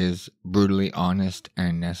Pallister is brutally honest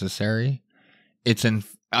and necessary. It's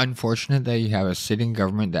unfortunate that you have a sitting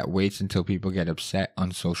government that waits until people get upset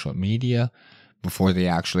on social media before they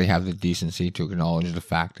actually have the decency to acknowledge the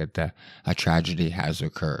fact that a tragedy has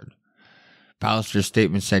occurred. Pallister's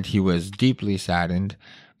statement said he was deeply saddened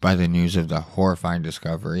by the news of the horrifying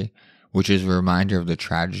discovery, which is a reminder of the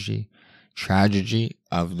tragedy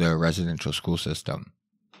of the residential school system.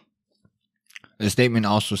 The statement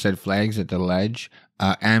also said flags at the ledge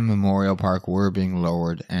and Memorial Park were being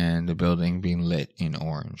lowered and the building being lit in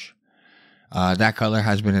orange. That color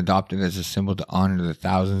has been adopted as a symbol to honor the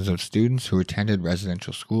thousands of students who attended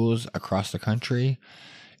residential schools across the country.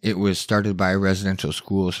 It was started by residential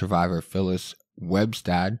school survivor Phyllis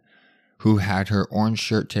Webstad, who had her orange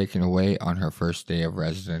shirt taken away on her first day of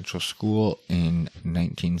residential school in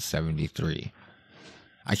 1973.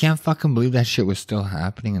 I can't fucking believe that shit was still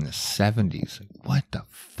happening in the 70s. What the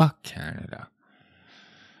fuck, Canada?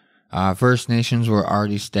 First Nations were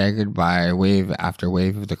already staggered by wave after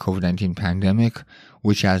wave of the COVID-19 pandemic,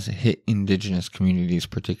 which has hit Indigenous communities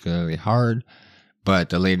particularly hard, but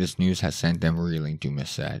the latest news has sent them reeling,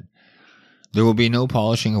 Dumas said. There will be no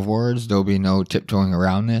polishing of words, there will be no tiptoeing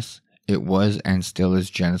around this. It was and still is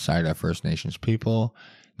genocide of First Nations people.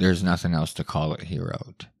 There's nothing else to call it, he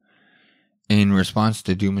wrote. In response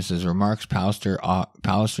to Dumas's remarks,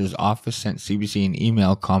 Pallister's office sent CBC an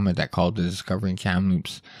email comment that called the Discovering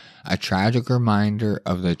Kamloops a tragic reminder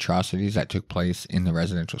of the atrocities that took place in the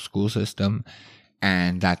residential school system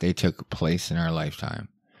and that they took place in our lifetime.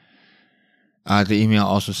 The email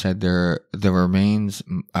also said there remains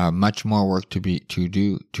much more work to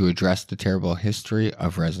do to address the terrible history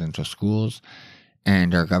of residential schools,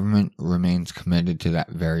 and our government remains committed to that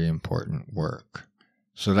very important work.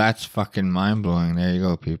 So that's fucking mind-blowing. There you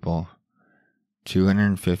go, people.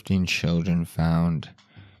 215 children found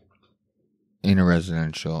in a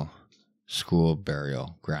residential school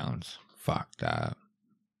burial grounds. Fuck that.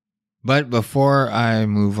 But before I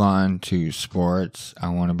move on to sports, I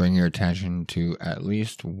want to bring your attention to at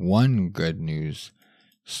least one good news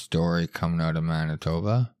story coming out of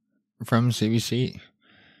Manitoba from CBC.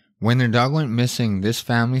 When their dog went missing, this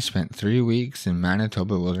family spent 3 weeks in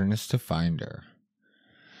Manitoba wilderness to find her.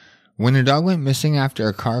 When their dog went missing after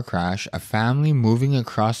a car crash, a family moving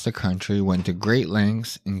across the country went to great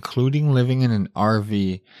lengths, including living in an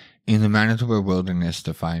RV in the Manitoba wilderness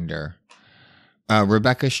to find her.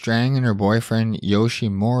 Rebecca Strang and her boyfriend Yoshi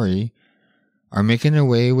Mori are making their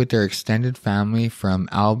way with their extended family from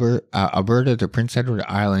Alberta to Prince Edward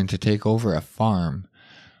Island to take over a farm.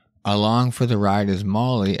 Along for the ride is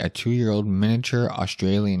Molly, a 2-year-old miniature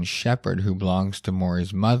Australian shepherd who belongs to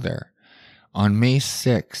Mori's mother. On May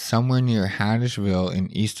 6, somewhere near Haddishville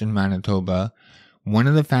in eastern Manitoba, one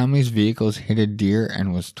of the family's vehicles hit a deer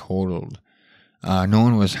and was totaled. No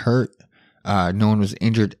one was hurt, no one was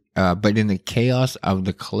injured, but in the chaos of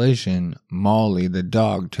the collision, Molly, the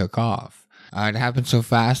dog, took off. It happened so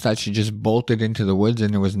fast that she just bolted into the woods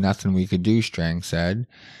and there was nothing we could do, Strang said.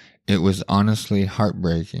 It was honestly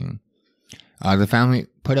heartbreaking. The family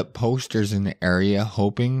put up posters in the area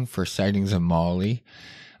hoping for sightings of Molly.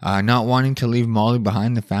 Not wanting to leave Molly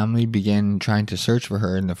behind, the family began trying to search for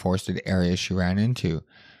her in the forested area she ran into.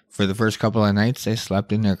 For the first couple of nights, they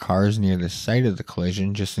slept in their cars near the site of the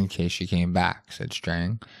collision just in case she came back, said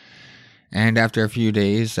Strang. And after a few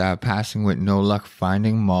days, passing with no luck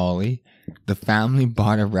finding Molly, the family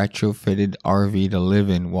bought a retrofitted RV to live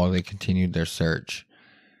in while they continued their search.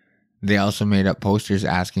 They also made up posters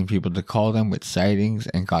asking people to call them with sightings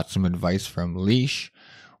and got some advice from Leash,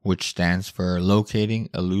 which stands for Locating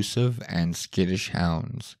Elusive and Skittish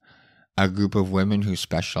Hounds, a group of women who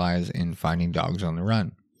specialize in finding dogs on the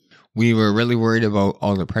run. We were really worried about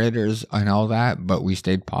all the predators and all that, but we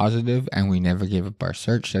stayed positive and we never gave up our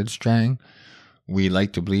search, said Strang. We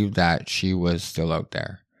like to believe that she was still out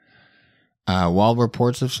there. While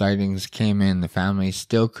reports of sightings came in, the family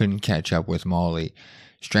still couldn't catch up with Molly.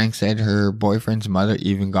 Strang said her boyfriend's mother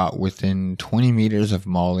even got within 20 meters of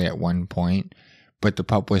Molly at one point, but the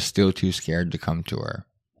pup was still too scared to come to her.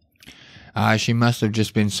 She must have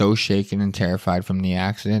just been so shaken and terrified from the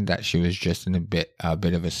accident that she was just in a bit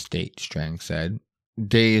of a state, Strang said.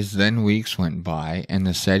 Days, then weeks went by, and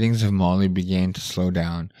the sightings of Molly began to slow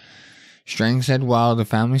down. Strang said while the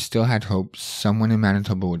family still had hopes someone in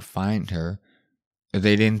Manitoba would find her,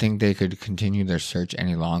 they didn't think they could continue their search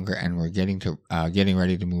any longer and were getting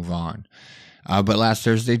ready to move on. But last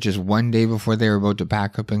Thursday, just one day before they were about to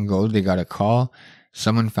pack up and go, they got a call.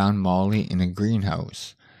 Someone found Molly in a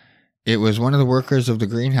greenhouse. It was one of the workers of the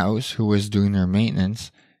greenhouse who was doing their maintenance,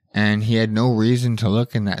 and he had no reason to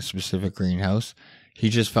look in that specific greenhouse. He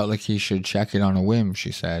just felt like he should check it on a whim,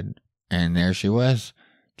 she said. And there she was,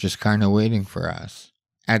 just kind of waiting for us.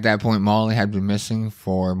 At that point, Molly had been missing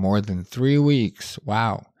for more than 3 weeks.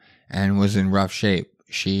 Wow. and was in rough shape.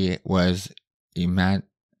 She was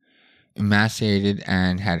emaciated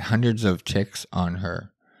and had hundreds of ticks on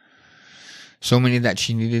her. So many that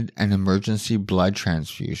she needed an emergency blood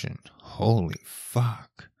transfusion. Holy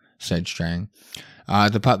fuck, said Strang.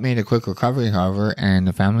 The pup made a quick recovery, however, and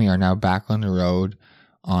the family are now back on the road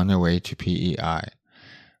on their way to PEI.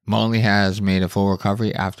 Molly has made a full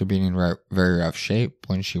recovery after being in very rough shape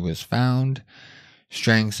when she was found.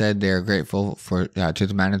 Strang said they are grateful to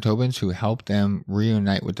the Manitobans who helped them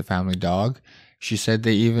reunite with the family dog. She said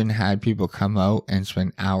they even had people come out and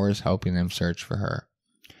spend hours helping them search for her.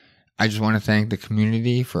 I just want to thank the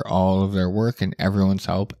community for all of their work and everyone's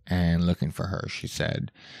help and looking for her, she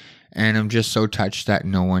said. And I'm just so touched that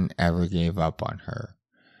no one ever gave up on her.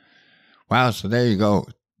 Wow, so there you go.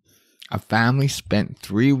 A family spent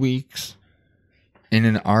 3 weeks in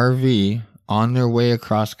an RV on their way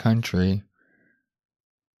across country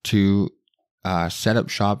to set up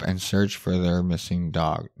shop and search for their missing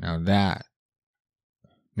dog. Now that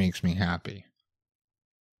makes me happy.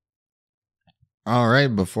 All right,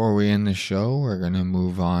 before we end the show, we're going to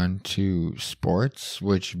move on to sports,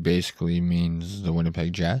 which basically means the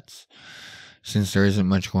Winnipeg Jets, since there isn't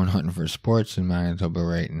much going on for sports in Manitoba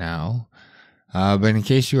right now. But in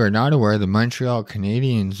case you are not aware, the Montreal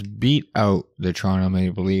Canadiens beat out the Toronto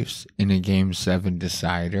Maple Leafs in a Game 7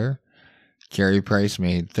 decider. Carey Price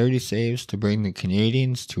made 30 saves to bring the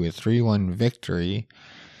Canadiens to a 3-1 victory,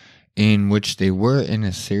 in which they were in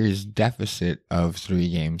a series deficit of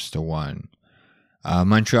 3-1.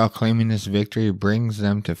 Montreal claiming this victory brings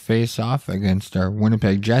them to face off against our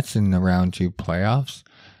Winnipeg Jets in the round 2 playoffs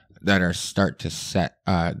that are set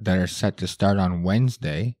to start on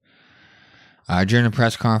Wednesday. During a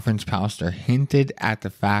press conference, Pallister hinted at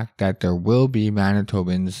the fact that there will be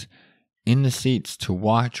Manitobans in the seats to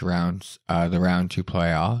watch the round 2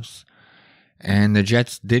 playoffs, and the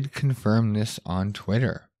Jets did confirm this on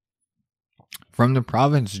Twitter. From the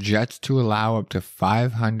province, Jets to allow up to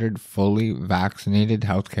 500 fully vaccinated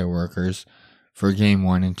healthcare workers for Game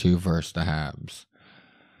 1 and 2 versus the Habs.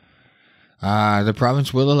 The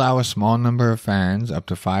province will allow a small number of fans, up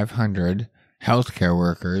to 500 healthcare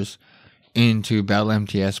workers, into Bell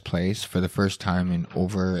MTS Place for the first time in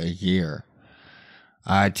over a year.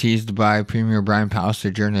 Teased by Premier Brian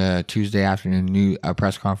Pallister during a Tuesday afternoon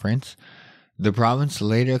press conference, the province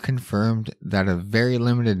later confirmed that a very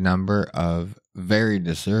limited number of very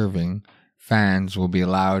deserving fans will be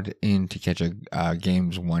allowed in to catch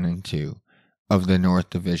Games 1 and 2 of the North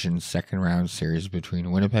Division's second round series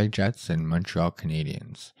between Winnipeg Jets and Montreal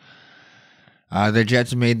Canadiens. The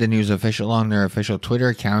Jets made the news official on their official Twitter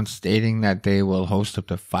account, stating that they will host up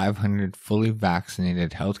to 500 fully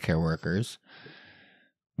vaccinated healthcare workers.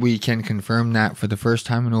 We can confirm that for the first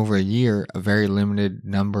time in over a year, a very limited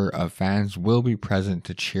number of fans will be present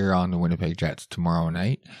to cheer on the Winnipeg Jets tomorrow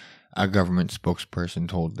night, a government spokesperson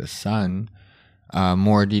told The Sun.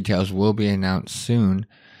 More details will be announced soon,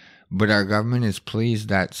 but our government is pleased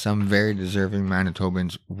that some very deserving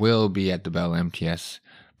Manitobans will be at the Bell MTS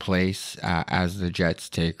Place as the Jets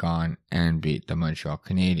take on and beat the Montreal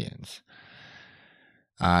Canadiens.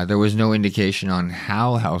 There was no indication on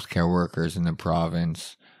how healthcare workers in the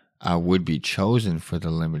province would be chosen for the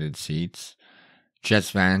limited seats.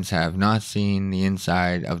 Jets fans have not seen the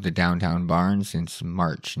inside of the downtown barn since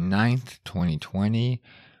March 9th, 2020,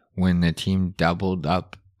 when the team doubled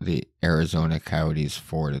up the Arizona Coyotes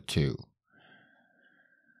 4-2.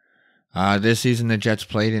 This season, the Jets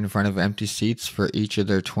played in front of empty seats for each of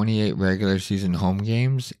their 28 regular season home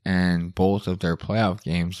games and both of their playoff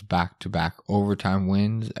games back-to-back overtime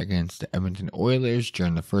wins against the Edmonton Oilers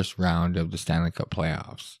during the first round of the Stanley Cup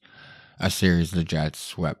playoffs, a series the Jets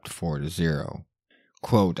swept 4-0.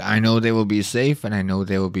 Quote, I know they will be safe, and I know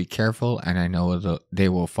they will be careful, and I know they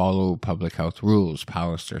will follow public health rules,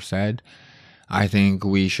 Pallister said. I think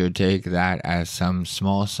we should take that as some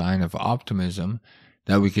small sign of optimism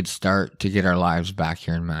that we could start to get our lives back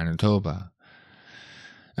here in Manitoba.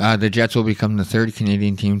 The Jets will become the third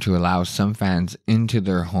Canadian team to allow some fans into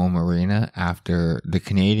their home arena after the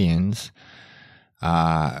Canadiens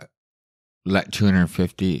let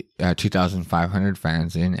 2,500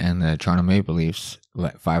 fans in, and the Toronto Maple Leafs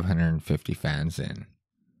let 550 fans in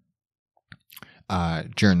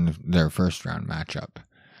during their first round matchup.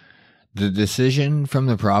 The decision from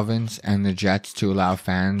the province and the Jets to allow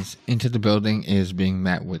fans into the building is being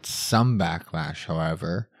met with some backlash,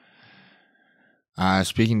 however.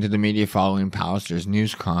 Speaking to the media following Pallister's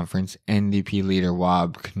news conference, NDP leader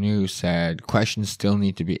Wab Kinew said questions still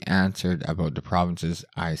need to be answered about the province's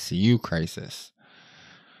ICU crisis.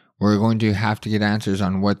 We're going to have to get answers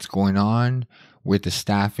on what's going on, with the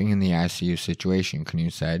staffing in the ICU situation, Canoe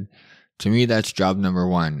said. To me, that's job number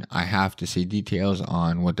one. I have to see details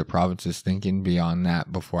on what the province is thinking beyond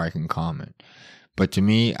that before I can comment. But to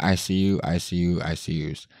me,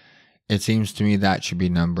 ICUs. It seems to me that should be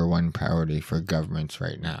number one priority for governments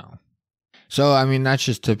right now. So, I mean, that's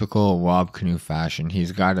just typical Wob Canoe fashion.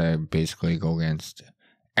 He's got to basically go against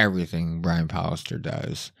everything Brian Pallister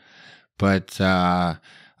does. But I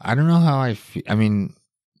don't know how I feel. I mean,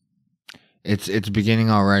 it's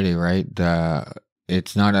beginning already, right?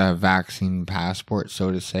 It's not a vaccine passport,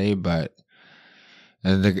 so to say, but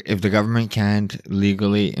if the government can't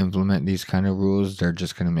legally implement these kind of rules, they're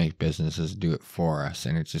just going to make businesses do it for us.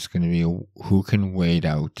 And it's just going to be who can wait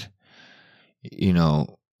out,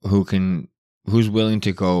 who's willing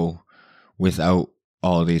to go without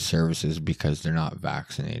all these services because they're not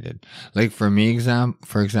vaccinated. Like for me,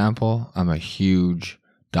 for example, I'm a huge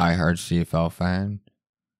diehard CFL fan.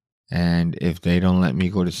 And if they don't let me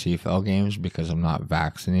go to CFL games because I'm not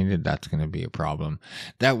vaccinated, that's going to be a problem.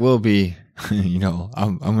 That will be,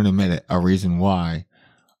 I'm going to admit it, a reason why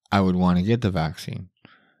I would want to get the vaccine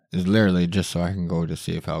is literally just so I can go to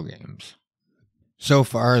CFL games. So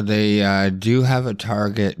far, they do have a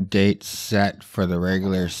target date set for the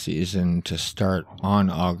regular season to start on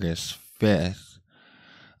August 5th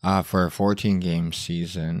for a 14-game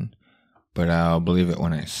season, but I'll believe it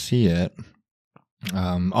when I see it.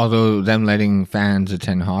 Although them letting fans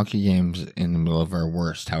attend hockey games in the middle of our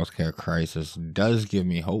worst healthcare crisis does give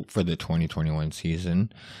me hope for the 2021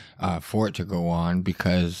 season for it to go on,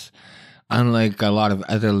 because unlike a lot of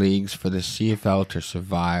other leagues, for the CFL to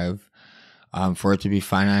survive, for it to be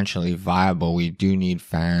financially viable, we do need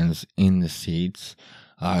fans in the seats,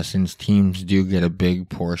 since teams do get a big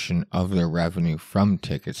portion of their revenue from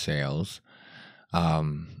ticket sales.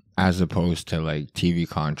 As opposed to like TV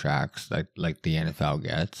contracts like the NFL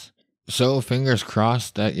gets. So fingers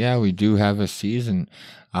crossed that, we do have a season.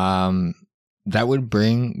 That would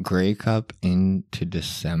bring Grey Cup into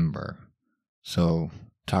December. So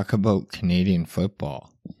talk about Canadian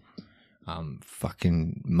football.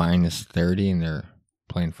 Fucking minus 30 and they're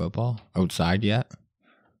playing football outside yet.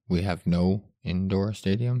 We have no indoor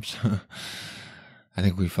stadiums. I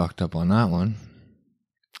think we fucked up on that one.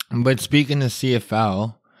 But speaking of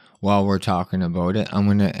CFL, while we're talking about it, I'm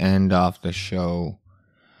going to end off the show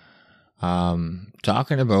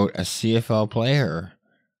talking about a CFL player.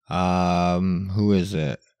 Who is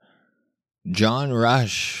it? John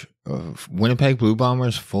Rush. Winnipeg Blue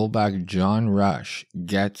Bombers fullback John Rush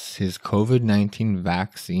gets his COVID-19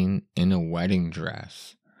 vaccine in a wedding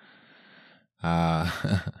dress.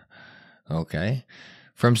 Okay.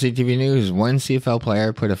 From CTV News, one CFL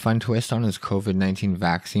player put a fun twist on his COVID-19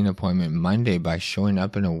 vaccine appointment Monday by showing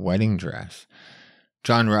up in a wedding dress.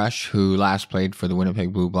 John Rush, who last played for the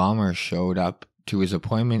Winnipeg Blue Bombers, showed up to his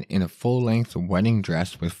appointment in a full-length wedding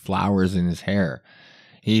dress with flowers in his hair.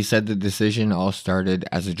 He said the decision all started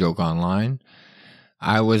as a joke online.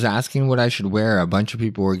 I was asking what I should wear. A bunch of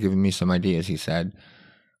people were giving me some ideas, he said.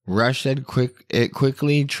 Rush said it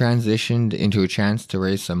quickly transitioned into a chance to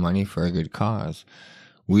raise some money for a good cause.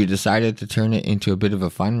 We decided to turn it into a bit of a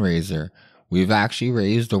fundraiser. We've actually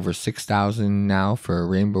raised over $6,000 now for a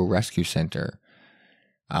Rainbow Rescue Center.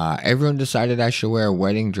 Everyone decided I should wear a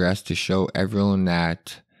wedding dress to show everyone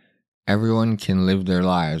that everyone can live their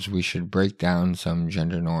lives. We should break down some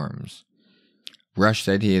gender norms. Rush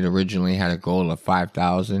said he had originally had a goal of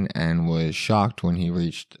 $5,000 and was shocked when he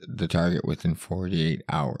reached the target within 48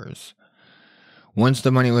 hours. Once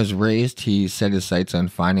the money was raised, he set his sights on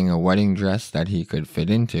finding a wedding dress that he could fit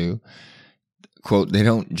into. Quote, they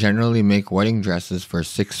don't generally make wedding dresses for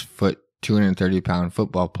 6 foot, 230-pound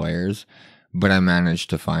football players, but I managed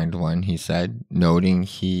to find one, he said, noting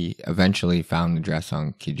he eventually found the dress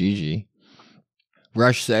on Kijiji.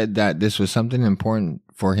 Rush said that this was something important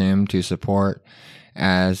for him to support,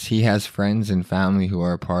 as he has friends and family who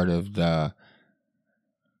are part of the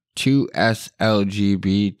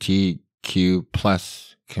 2SLGBTQ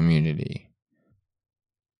plus community.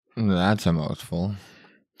 That's a mouthful.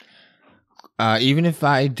 Even if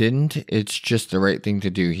I didn't, it's just the right thing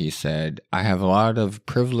to do, he said. I have a lot of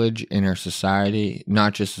privilege in our society,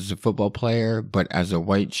 not just as a football player, but as a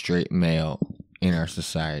white, straight male in our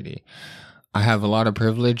society. I have a lot of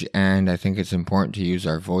privilege, and I think it's important to use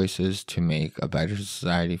our voices to make a better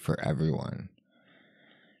society for everyone.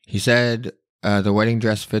 He said the wedding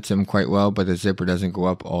dress fits him quite well, but the zipper doesn't go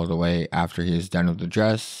up all the way after he is done with the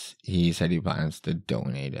dress. He said he plans to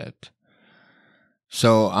donate it.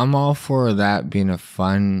 So I'm all for that being a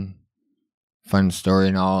fun story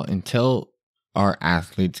and all, until our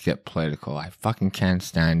athletes get political. I fucking can't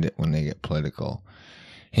stand it when they get political.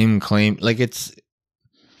 him claim, like,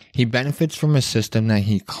 he benefits from a system that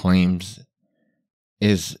he claims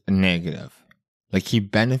is negative. Like, he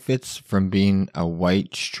benefits from being a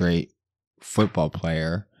white, straight football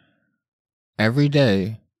player every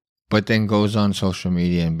day, but then goes on social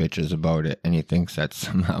media and bitches about it, and he thinks that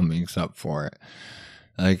somehow makes up for it.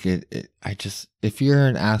 Like, if you're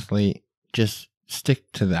an athlete, just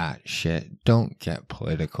stick to that shit. Don't get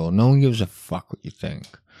political. No one gives a fuck what you think.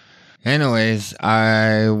 Anyways,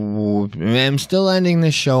 I am still ending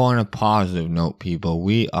this show on a positive note, people.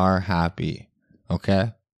 We are happy.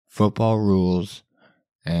 Okay? Football rules.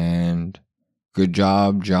 And good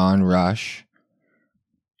job, John Rush.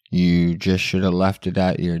 You just should have left it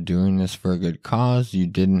at you're doing this for a good cause. You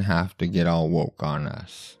didn't have to get all woke on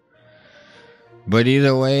us. But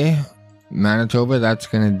either way, Manitoba, that's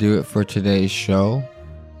going to do it for today's show.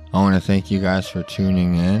 I want to thank you guys for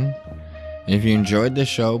tuning in. If you enjoyed the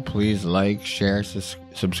show, please like, share,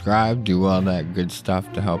 subscribe, do all that good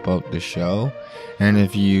stuff to help out the show. And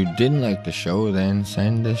if you didn't like the show, then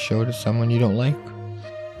send the show to someone you don't like.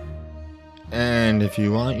 And if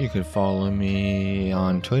you want, you could follow me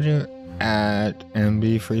on Twitter at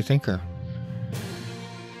MBFreeThinker.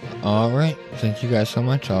 Alright, thank you guys so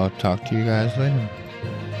much. I'll talk to you guys later.